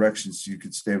different direction so you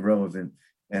could stay relevant.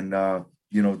 And,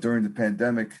 during the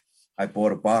pandemic, I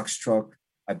bought a box truck.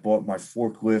 I bought my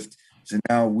forklift. So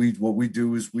now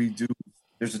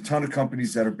there's a ton of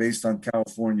companies that are based on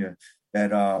California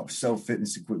that sell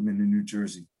fitness equipment in New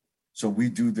Jersey. So we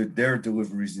do their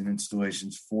deliveries and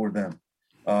installations for them.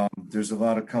 There's a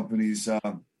lot of companies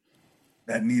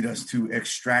that need us to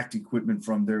extract equipment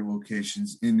from their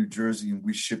locations in New Jersey, and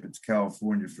we ship it to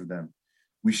California for them.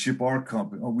 We ship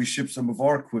we ship some of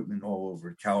our equipment all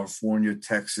over California,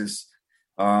 Texas.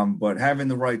 But having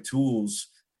the right tools,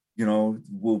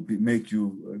 will make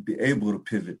you be able to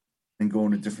pivot and go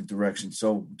in a different direction.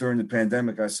 So during the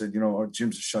pandemic, I said, our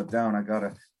gyms are shut down. I got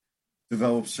to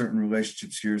develop certain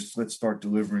relationships here. So let's start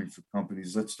delivering for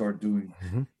companies. Let's start doing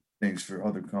things for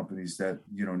other companies that,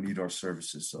 need our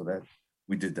services. So that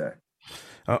we did that.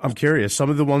 I'm curious, some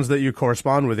of the ones that you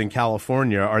correspond with in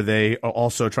California, are they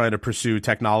also trying to pursue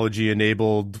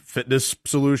technology-enabled fitness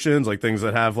solutions, like things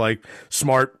that have like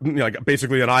smart, like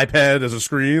basically an iPad as a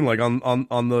screen, like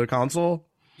on the console?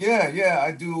 Yeah.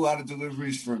 I do a lot of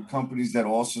deliveries for companies that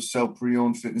also sell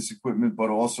pre-owned fitness equipment,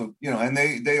 but also, and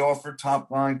they offer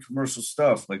top-line commercial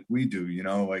stuff like we do,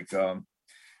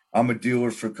 I'm a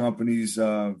dealer for companies,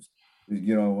 that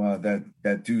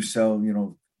do sell,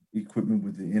 equipment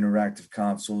with the interactive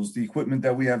consoles. The equipment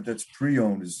that we have that's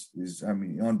pre-owned is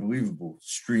unbelievable.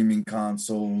 Streaming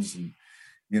consoles and,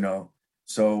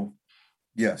 so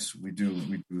yes, we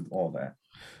do all that.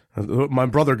 My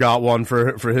brother got one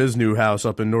for his new house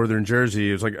up in northern Jersey.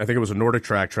 It was I think it was a Nordic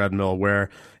Track treadmill where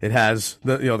it has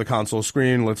the console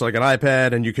screen looks like an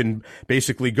iPad, and you can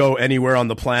basically go anywhere on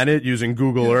the planet using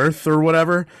Google Earth or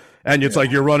whatever. And it's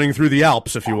like you're running through the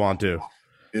Alps if you want to.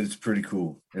 It's pretty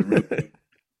cool.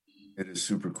 It is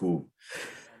super cool.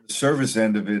 The service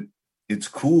end of it, it's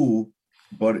cool,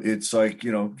 but it's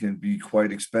can be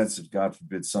quite expensive. God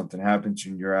forbid something happens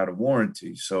and you're out of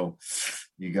warranty. So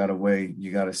you got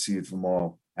to see it from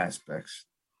all aspects.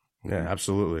 Yeah,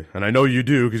 absolutely. And I know you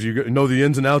do, because you know the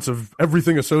ins and outs of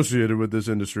everything associated with this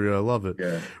industry. I love it.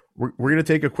 Yeah. We're going to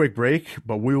take a quick break,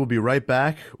 but we will be right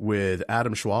back with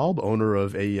Adam Schwalb, owner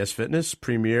of AES Fitness,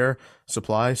 premier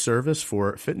supply service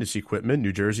for fitness equipment,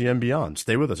 New Jersey and beyond.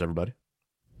 Stay with us, everybody.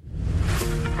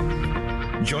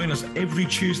 Join us every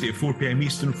Tuesday at 4 p.m.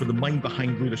 Eastern for The Mind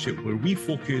Behind Leadership, where we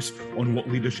focus on what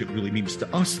leadership really means to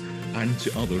us and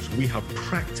to others. We have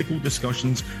practical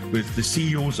discussions with the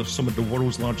CEOs of some of the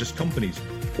world's largest companies,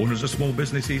 owners of small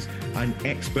businesses, and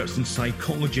experts in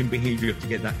psychology and behavior to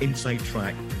get that inside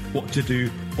track, what to do,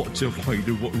 what to avoid,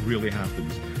 and what really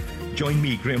happens. Join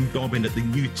me, Graham Dobbin, at the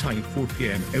new time, 4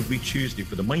 p.m. every Tuesday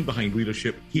for The Mind Behind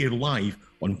Leadership, here live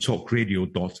on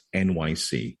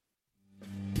talkradio.nyc.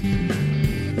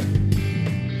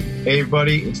 Hey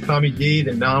everybody, it's Tommy D,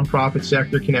 the Nonprofit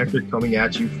Sector Connector, coming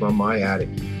at you from my attic.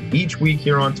 Each week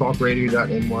here on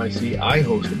talkradio.nyc, I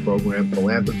host a program,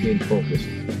 Philanthropy in Focus.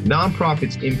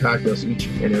 Nonprofits impact us each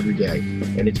and every day,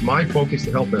 and it's my focus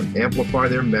to help them amplify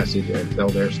their message and tell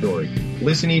their story.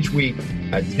 Listen each week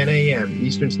at 10 a.m.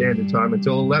 Eastern Standard Time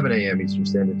until 11 a.m. Eastern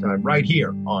Standard Time, right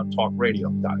here on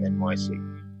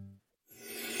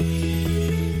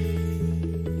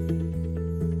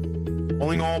talkradio.nyc.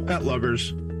 Calling all pet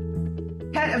lovers.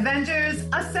 Pet Avengers,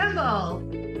 assemble!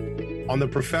 On the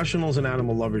Professionals and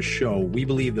Animal Lovers show, we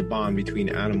believe the bond between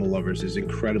animal lovers is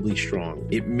incredibly strong.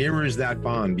 It mirrors that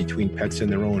bond between pets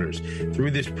and their owners.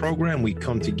 Through this program, we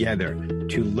come together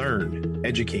to learn,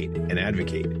 educate, and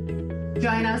advocate.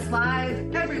 Join us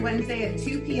live every Wednesday at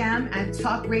 2 p.m. at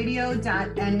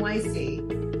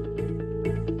talkradio.nyc.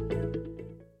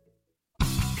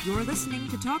 You're listening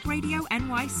to Talk Radio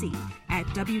NYC at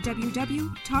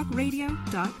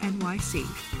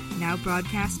www.talkradio.nyc. Now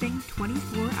broadcasting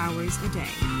 24 hours a day.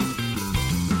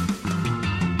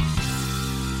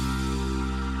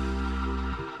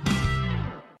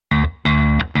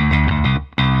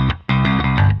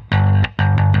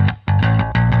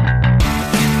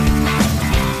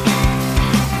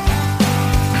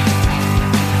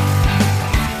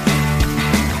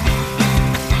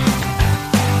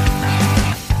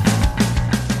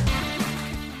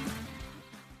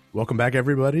 Welcome back,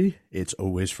 everybody. It's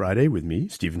always Friday with me,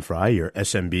 Stephen Fry, your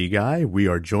SMB guy. We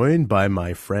are joined by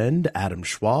my friend Adam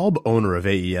Schwalb, owner of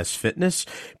AES Fitness,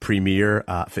 premier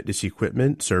fitness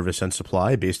equipment, service, and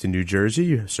supply based in New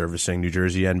Jersey, servicing New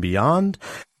Jersey and beyond.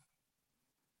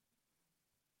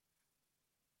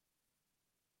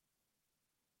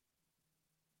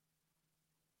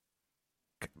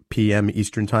 PM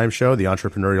Eastern Time show, The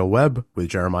Entrepreneurial Web with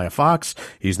Jeremiah Fox.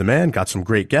 He's the man, got some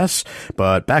great guests.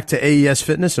 But back to AES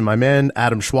Fitness and my man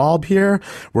Adam Schwalb here.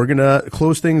 We're going to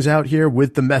close things out here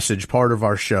with the message part of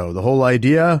our show. The whole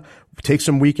idea, take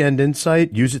some weekend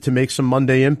insight, use it to make some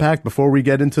Monday impact before we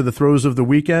get into the throes of the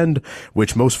weekend,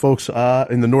 which most folks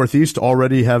in the Northeast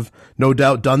already have no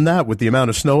doubt done that with the amount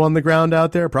of snow on the ground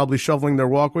out there, probably shoveling their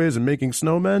walkways and making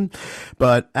snowmen.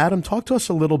 But Adam, talk to us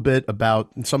a little bit about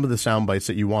some of the sound bites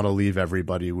that you want to leave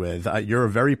everybody with. You're a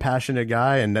very passionate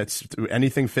guy, and that's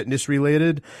anything fitness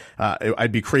related.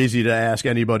 I'd be crazy to ask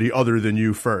anybody other than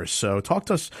you first. So talk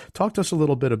to us a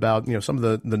little bit about, some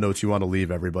of the notes you want to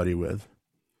leave everybody with.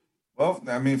 Well,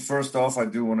 I mean, first off, I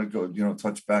do want to go,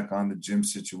 touch back on the gym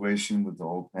situation with the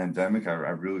whole pandemic. I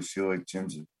really feel like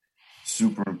gyms are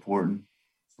super important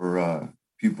for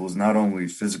people's not only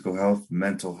physical health,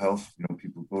 mental health.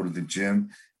 People go to the gym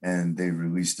and they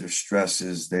release their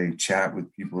stresses. They chat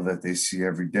with people that they see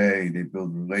every day. They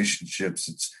build relationships.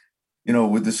 It's,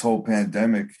 with this whole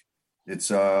pandemic,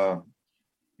 it's,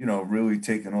 really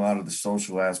taken a lot of the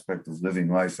social aspect of living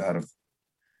life out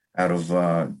of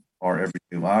our everyday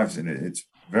lives, and it's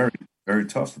very, very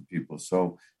tough for people.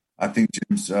 So I think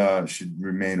gyms should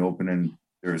remain open, and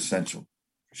they're essential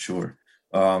for sure.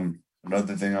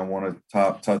 Another thing I want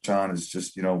to touch on is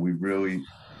just, we really,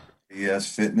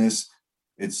 AES Fitness,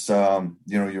 it's,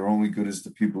 you're only good as the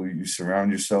people you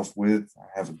surround yourself with. I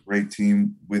have a great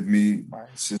team with me. My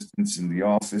assistants in the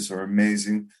office are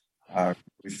amazing.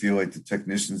 We feel like the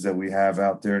technicians that we have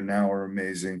out there now are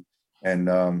amazing. And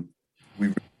we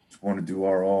really want to do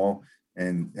our all.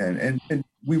 And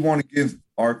we want to give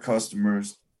our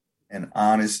customers an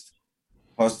honest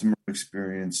customer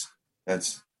experience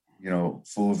that's,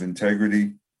 full of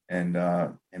integrity and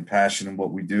passion in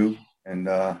what we do. And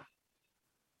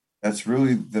that's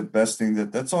really the best thing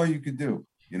that's all you could do,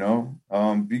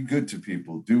 be good to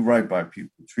people, do right by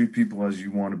people, treat people as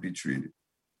you want to be treated.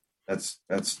 That's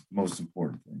the most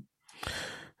important thing.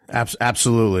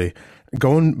 Absolutely.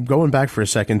 Going back for a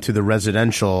second to the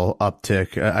residential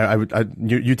uptick,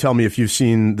 you tell me if you've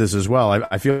seen this as well.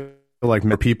 I feel like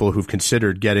more people who've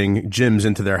considered getting gyms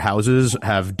into their houses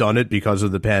have done it because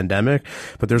of the pandemic,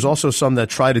 but there's also some that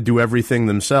try to do everything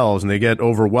themselves and they get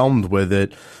overwhelmed with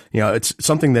it. It's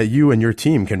something that you and your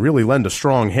team can really lend a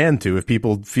strong hand to if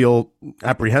people feel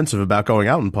apprehensive about going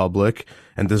out in public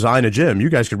and design a gym. You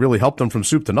guys could really help them from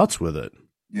soup to nuts with it.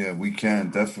 Yeah, we can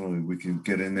definitely. We can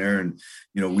get in there and,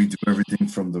 we do everything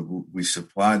from we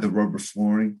supply the rubber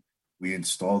flooring, we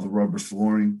install the rubber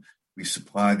flooring, we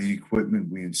supply the equipment,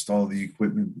 we install the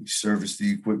equipment, we service the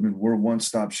equipment. We're a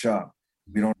one-stop shop.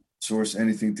 We don't source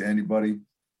anything to anybody,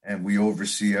 and we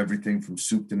oversee everything from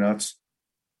soup to nuts.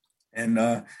 And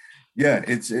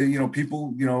it's,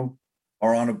 people,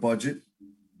 are on a budget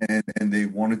and they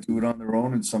want to do it on their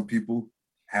own. And some people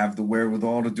have the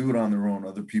wherewithal to do it on their own.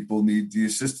 Other people need the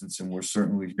assistance, and we're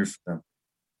certainly here for them.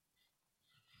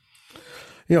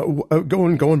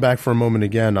 Going back for a moment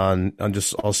again on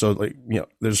just also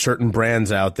there's certain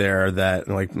brands out there that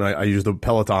I use the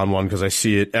Peloton one because I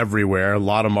see it everywhere. A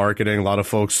lot of marketing, a lot of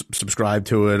folks subscribe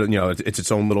to it. It's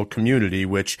its own little community,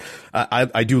 which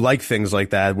I do like things like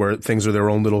that where things are their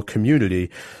own little community.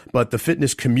 But the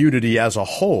fitness community as a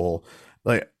whole,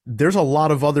 there's a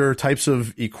lot of other types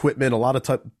of equipment, a lot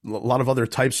of other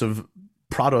types of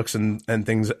products and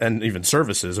things and even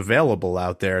services available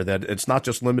out there that it's not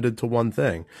just limited to one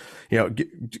thing.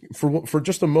 For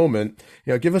just a moment,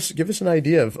 give us an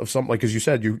idea of something, as you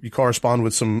said, you correspond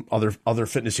with some other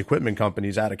fitness equipment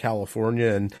companies out of California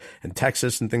and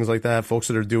Texas and things like that, folks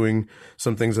that are doing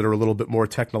some things that are a little bit more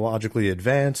technologically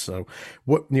advanced. So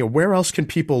where else can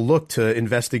people look to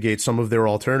investigate some of their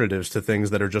alternatives to things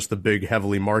that are just the big,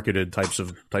 heavily marketed types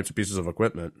of pieces of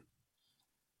equipment?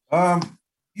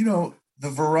 The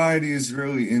variety is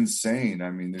really insane. I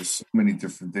mean, there's so many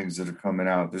different things that are coming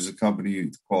out. There's a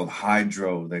company called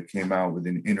Hydro that came out with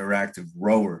an interactive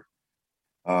rower,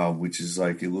 which is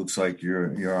it looks like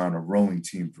you're on a rowing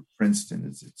team for Princeton.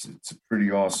 It's a pretty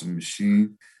awesome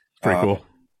machine. Pretty cool.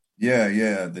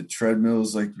 Yeah. The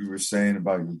treadmills, like we were saying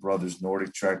about your brother's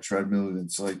Nordic Track treadmill,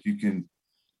 it's like you can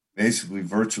basically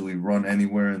virtually run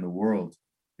anywhere in the world.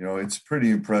 It's pretty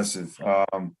impressive.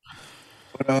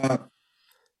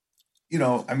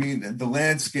 The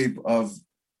landscape of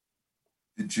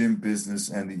the gym business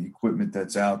and the equipment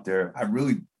that's out there. I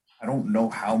don't know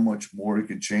how much more it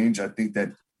could change. I think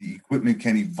that the equipment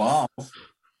can evolve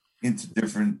into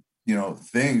different,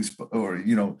 things or,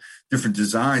 different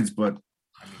designs, but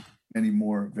I mean, many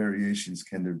more variations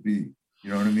can there be? You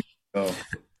know what I mean? So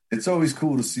it's always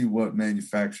cool to see what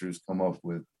manufacturers come up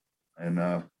with,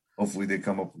 and hopefully they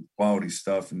come up with quality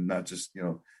stuff and not just,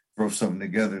 throw something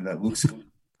together that looks cool,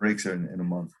 breaks in a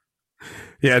month.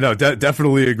 Yeah, no,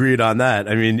 definitely agreed on that.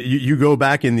 I mean, you go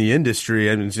back in the industry,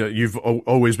 and you've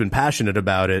always been passionate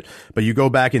about it, but you go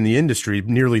back in the industry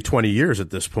nearly 20 years at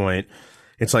this point.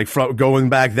 It's like going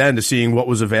back then to seeing what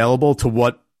was available to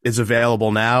what is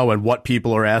available now and what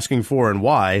people are asking for and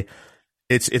why.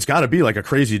 It's got to be like a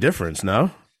crazy difference, no?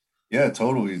 Yeah,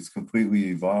 totally. It's completely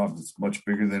evolved. It's much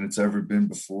bigger than it's ever been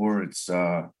before. It's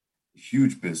a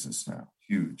huge business now,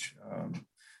 huge.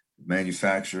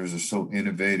 Manufacturers are so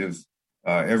innovative.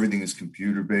 Everything is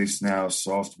computer-based now,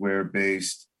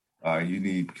 software-based. You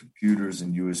need computers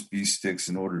and USB sticks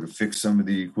in order to fix some of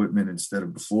the equipment instead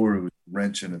of before it was a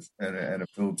wrench and a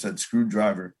Phillips head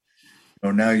screwdriver.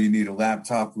 Now you need a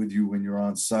laptop with you when you're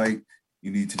on site.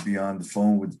 You need to be on the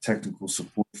phone with the technical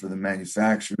support for the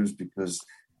manufacturers because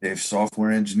they have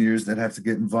software engineers that have to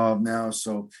get involved now.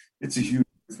 So it's a huge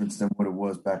difference than what it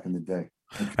was back in the day.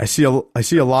 I see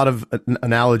a lot of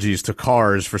analogies to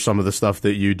cars for some of the stuff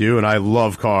that you do, and I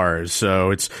love cars.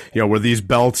 So it's, where these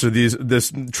belts or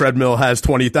this treadmill has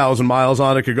 20,000 miles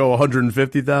on it, could go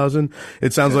 150,000.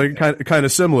 It sounds like kind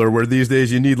of similar, where these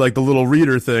days you need like the little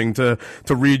reader thing to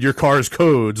read your car's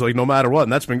codes, like no matter what.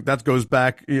 And that goes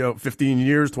back, 15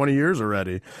 years, 20 years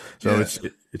already. So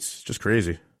it's just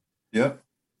crazy. Yep,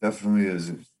 definitely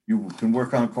is. You can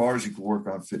work on cars, you can work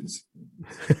on fitness.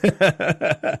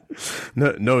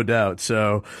 No doubt.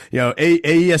 So,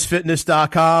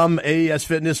 AESfitness.com, AES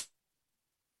Fitness.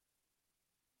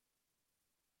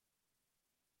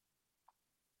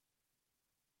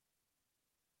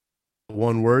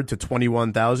 One word to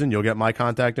 21,000. You'll get my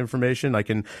contact information. I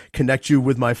can connect you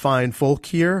with my fine folk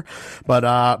here.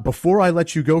 But before I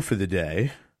let you go for the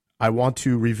day, I want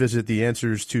to revisit the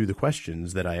answers to the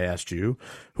questions that I asked you.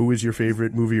 Who is your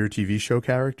favorite movie or TV show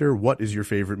character? What is your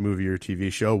favorite movie or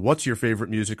TV show? What's your favorite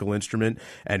musical instrument?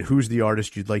 And who's the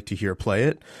artist you'd like to hear play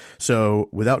it? So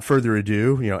without further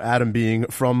ado, Adam being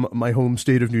from my home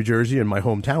state of New Jersey and my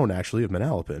hometown, actually, of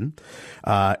Manalapan,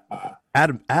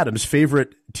 Adam's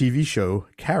favorite TV show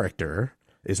character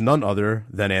is none other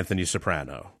than Anthony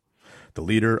Soprano, the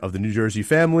leader of the New Jersey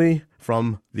family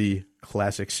from the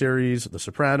classic series, The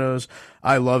Sopranos.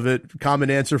 I love it. Common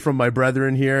answer from my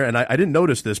brethren here, and I didn't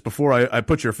notice this before I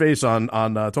put your face on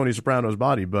Tony Soprano's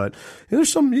body, but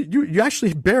there's some you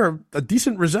actually bear a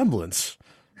decent resemblance.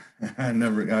 I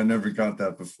never got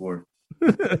that before.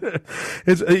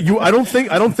 I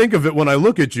don't think of it when I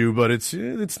look at you, but it's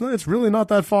really not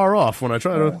that far off when I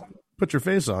try to put your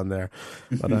face on there.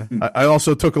 But I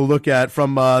also took a look at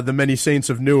from the Many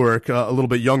Saints of Newark, a little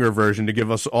bit younger version to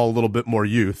give us all a little bit more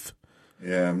youth.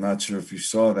 Yeah, I'm not sure if you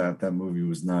saw that. That movie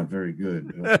was not very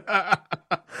good.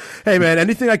 Hey, man,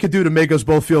 anything I could do to make us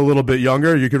both feel a little bit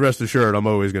younger, you can rest assured I'm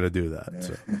always going to do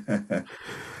that. Yeah.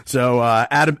 So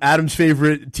Adam's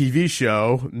favorite TV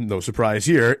show, no surprise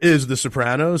here, is The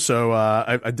Sopranos. So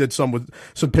I did some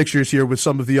pictures here with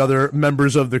some of the other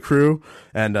members of the crew,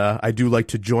 and I do like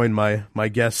to join my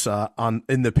guests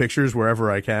in the pictures wherever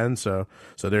I can. So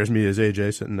there's me as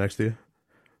AJ sitting next to you.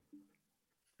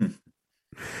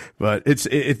 But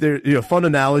they're fun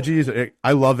analogies.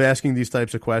 I love asking these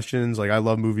types of questions. Like I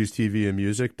love movies, TV, and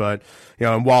music. But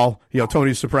and while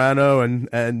Tony Soprano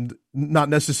and not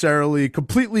necessarily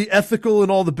completely ethical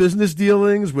in all the business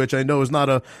dealings, which I know is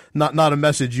not a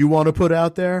message you want to put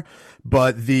out there,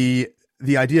 but the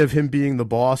idea of him being the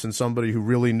boss and somebody who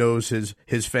really knows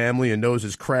his family and knows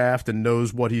his craft and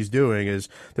knows what he's doing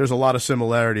there's a lot of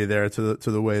similarity there to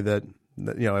the way that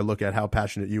I look at how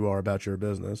passionate you are about your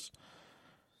business.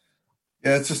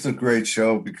 Yeah, it's just a great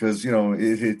show because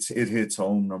it hits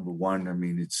home. Number one, I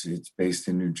mean it's based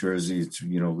in New Jersey. It's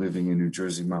living in New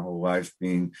Jersey my whole life,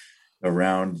 being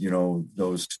around being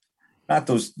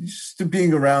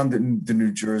around the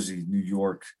New Jersey, New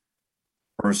York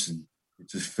person. It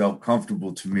just felt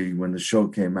comfortable to me when the show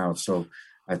came out. So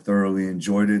I thoroughly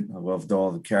enjoyed it. I loved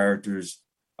all the characters.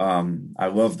 I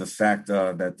love the fact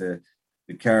that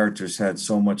the characters had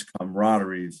so much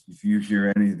camaraderie. If you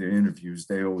hear any of their interviews,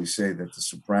 they always say that The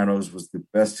Sopranos was the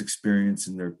best experience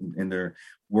in their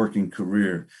working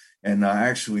career. And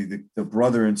actually, the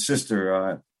brother and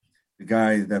sister, the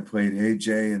guy that played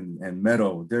AJ and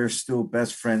Meadow, they're still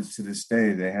best friends to this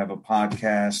day. They have a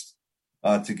podcast.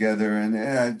 together. And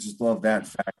I just love that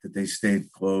fact that they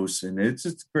stayed close. And it's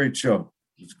a great show.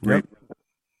 It's great. Yep.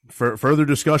 For further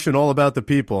discussion all about the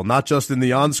people, not just in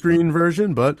the on-screen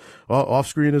version, but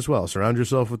off-screen as well. Surround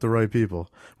yourself with the right people,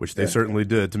 which they certainly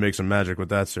did to make some magic with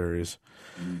that series.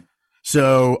 Mm-hmm.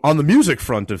 So on the music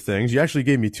front of things, you actually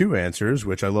gave me two answers,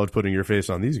 which I loved putting your face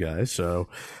on these guys. So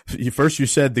first you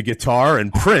said the guitar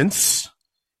and Prince,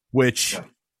 which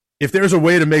if there's a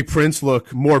way to make Prince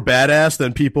look more badass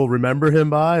than people remember him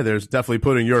by, there's definitely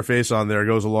putting your face on there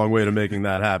goes a long way to making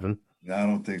that happen. I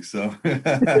don't think so. Thank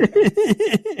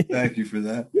you for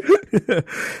that.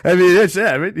 I mean,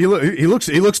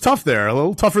 he looks tough there, a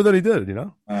little tougher than he did, you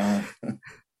know.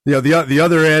 The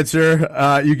other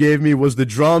answer you gave me was the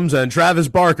drums and Travis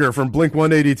Barker from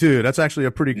Blink-182. That's actually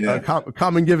a pretty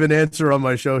common given answer on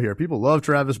my show here. People love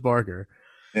Travis Barker.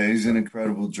 Yeah, he's an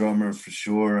incredible drummer for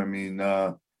sure. I mean,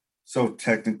 so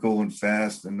technical and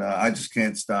fast, and I just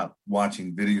can't stop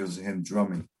watching videos of him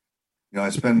drumming. You know, I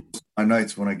spend my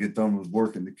nights when I get done with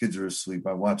work and the kids are asleep,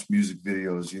 I watch music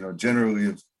videos. You know, generally,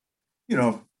 it's, you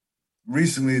know,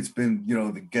 recently it's been, you know,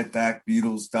 the Get Back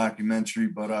Beatles documentary,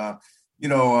 but,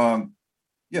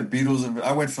 Beatles.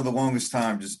 I went for the longest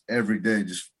time, just every day,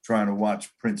 just trying to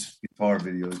watch Prince guitar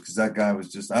videos, because that guy was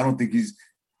just, I don't think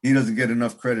he doesn't get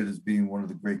enough credit as being one of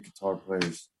the great guitar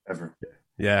players ever.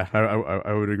 Yeah,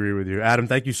 I would agree with you. Adam,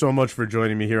 thank you so much for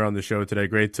joining me here on the show today.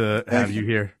 Great to have you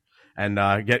here. And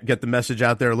get the message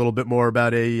out there a little bit more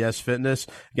about AES Fitness.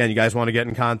 Again, you guys want to get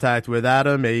in contact with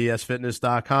Adam,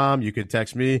 AESfitness.com. You could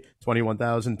text me,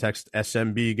 21,000, text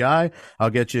SMB Guy.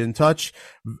 I'll get you in touch.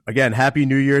 Again, Happy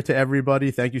New Year to everybody.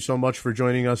 Thank you so much for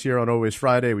joining us here on Always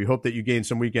Friday. We hope that you gained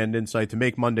some weekend insight to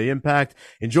make Monday impact.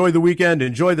 Enjoy the weekend.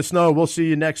 Enjoy the snow. We'll see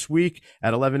you next week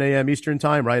at 11 a.m. Eastern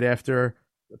Time, right after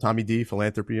Tommy D,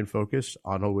 Philanthropy and Focus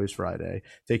on Always Friday.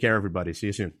 Take care, everybody. See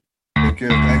you soon. Take care.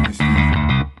 Thank you, Steve.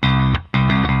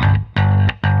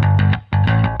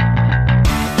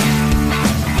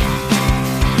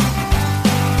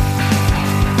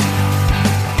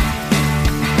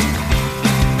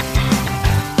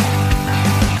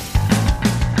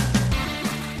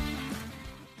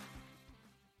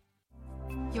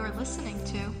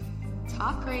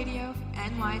 Talk Radio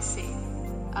NYC.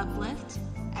 Uplift,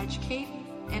 educate,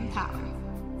 empower.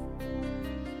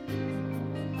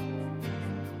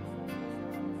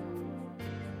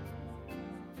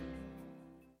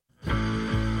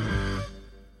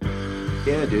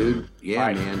 Yeah, dude. Yeah,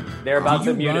 right, man. They're about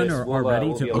to mute us. Or are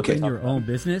ready to open your own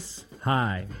business?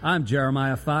 Hi, I'm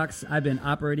Jeremiah Fox. I've been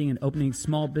operating and opening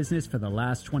small business for the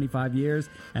last 25 years,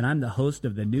 and I'm the host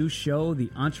of the new show, The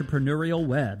Entrepreneurial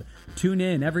Web. Tune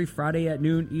in every Friday at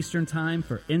noon Eastern Time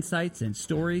for insights and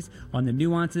stories on the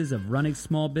nuances of running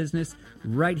small business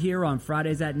right here on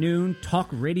Fridays at noon,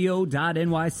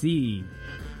 talkradio.nyc.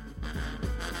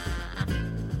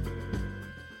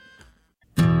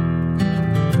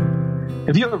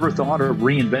 Have you ever thought of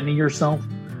reinventing yourself?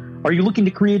 Are you looking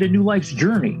to create a new life's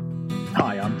journey?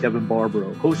 Hi, I'm Kevin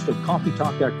Barbaro, host of Coffee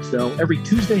Talk XL every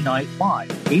Tuesday night live,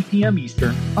 8 p.m.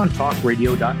 Eastern on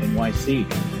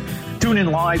talkradio.nyc. Tune in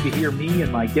live to hear me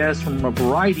and my guests from a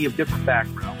variety of different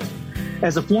backgrounds.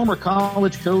 As a former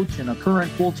college coach and a current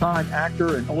full-time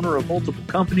actor and owner of multiple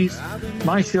companies,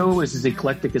 my show is as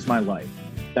eclectic as my life.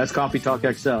 That's Coffee Talk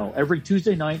XL every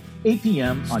Tuesday night, 8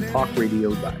 p.m. on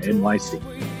talkradio.nyc.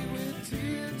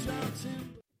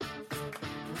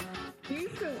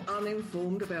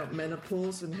 Uninformed about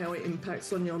menopause and how it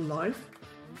impacts on your life?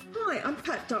 Hi, I'm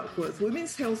Pat Duckworth,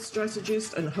 women's health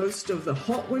strategist and host of the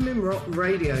Hot Women Rock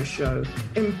radio show,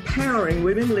 empowering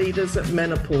women leaders at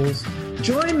menopause.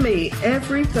 Join me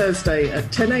every Thursday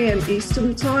at 10 a.m.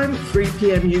 Eastern Time, 3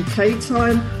 p.m. UK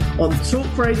time on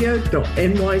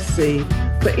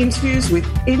talkradio.nyc for interviews with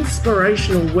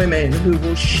inspirational women who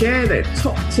will share their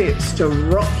top tips to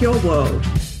rock your world.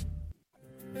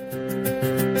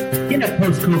 In a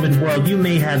post-COVID world, you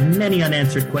may have many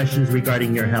unanswered questions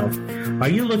regarding your health. Are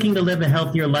you looking to live a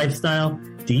healthier lifestyle?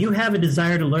 Do you have a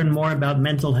desire to learn more about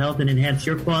mental health and enhance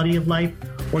your quality of life?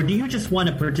 Or do you just want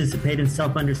to participate in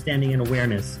self-understanding and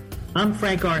awareness? I'm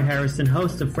Frank R. Harrison,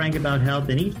 host of Frank About Health,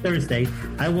 and each Thursday,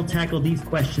 I will tackle these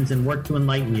questions and work to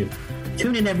enlighten you.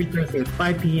 Tune in every Thursday at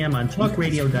 5 p.m. on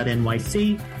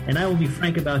talkradio.nyc, and I will be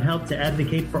frank about health to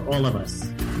advocate for all of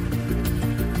us.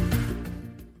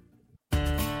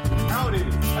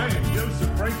 I am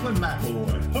Joseph Franklin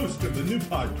McElroy, host of the new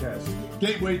podcast,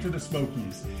 Gateway to the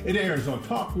Smokies. It airs on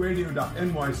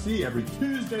talkradio.nyc every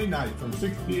Tuesday night from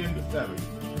 6 p.m. to 7.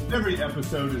 Every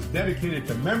episode is dedicated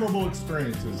to memorable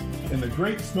experiences in the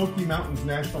Great Smoky Mountains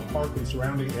National Park and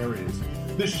surrounding areas.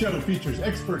 This show features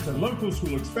experts and locals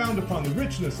who will expound upon the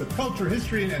richness of culture,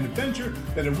 history, and adventure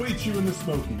that awaits you in the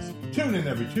Smokies. Tune in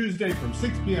every Tuesday from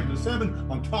 6 p.m. to 7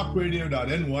 on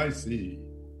talkradio.nyc.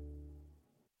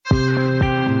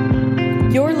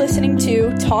 You're listening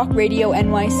to Talk Radio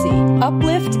NYC.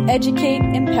 Uplift, educate,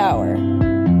 empower.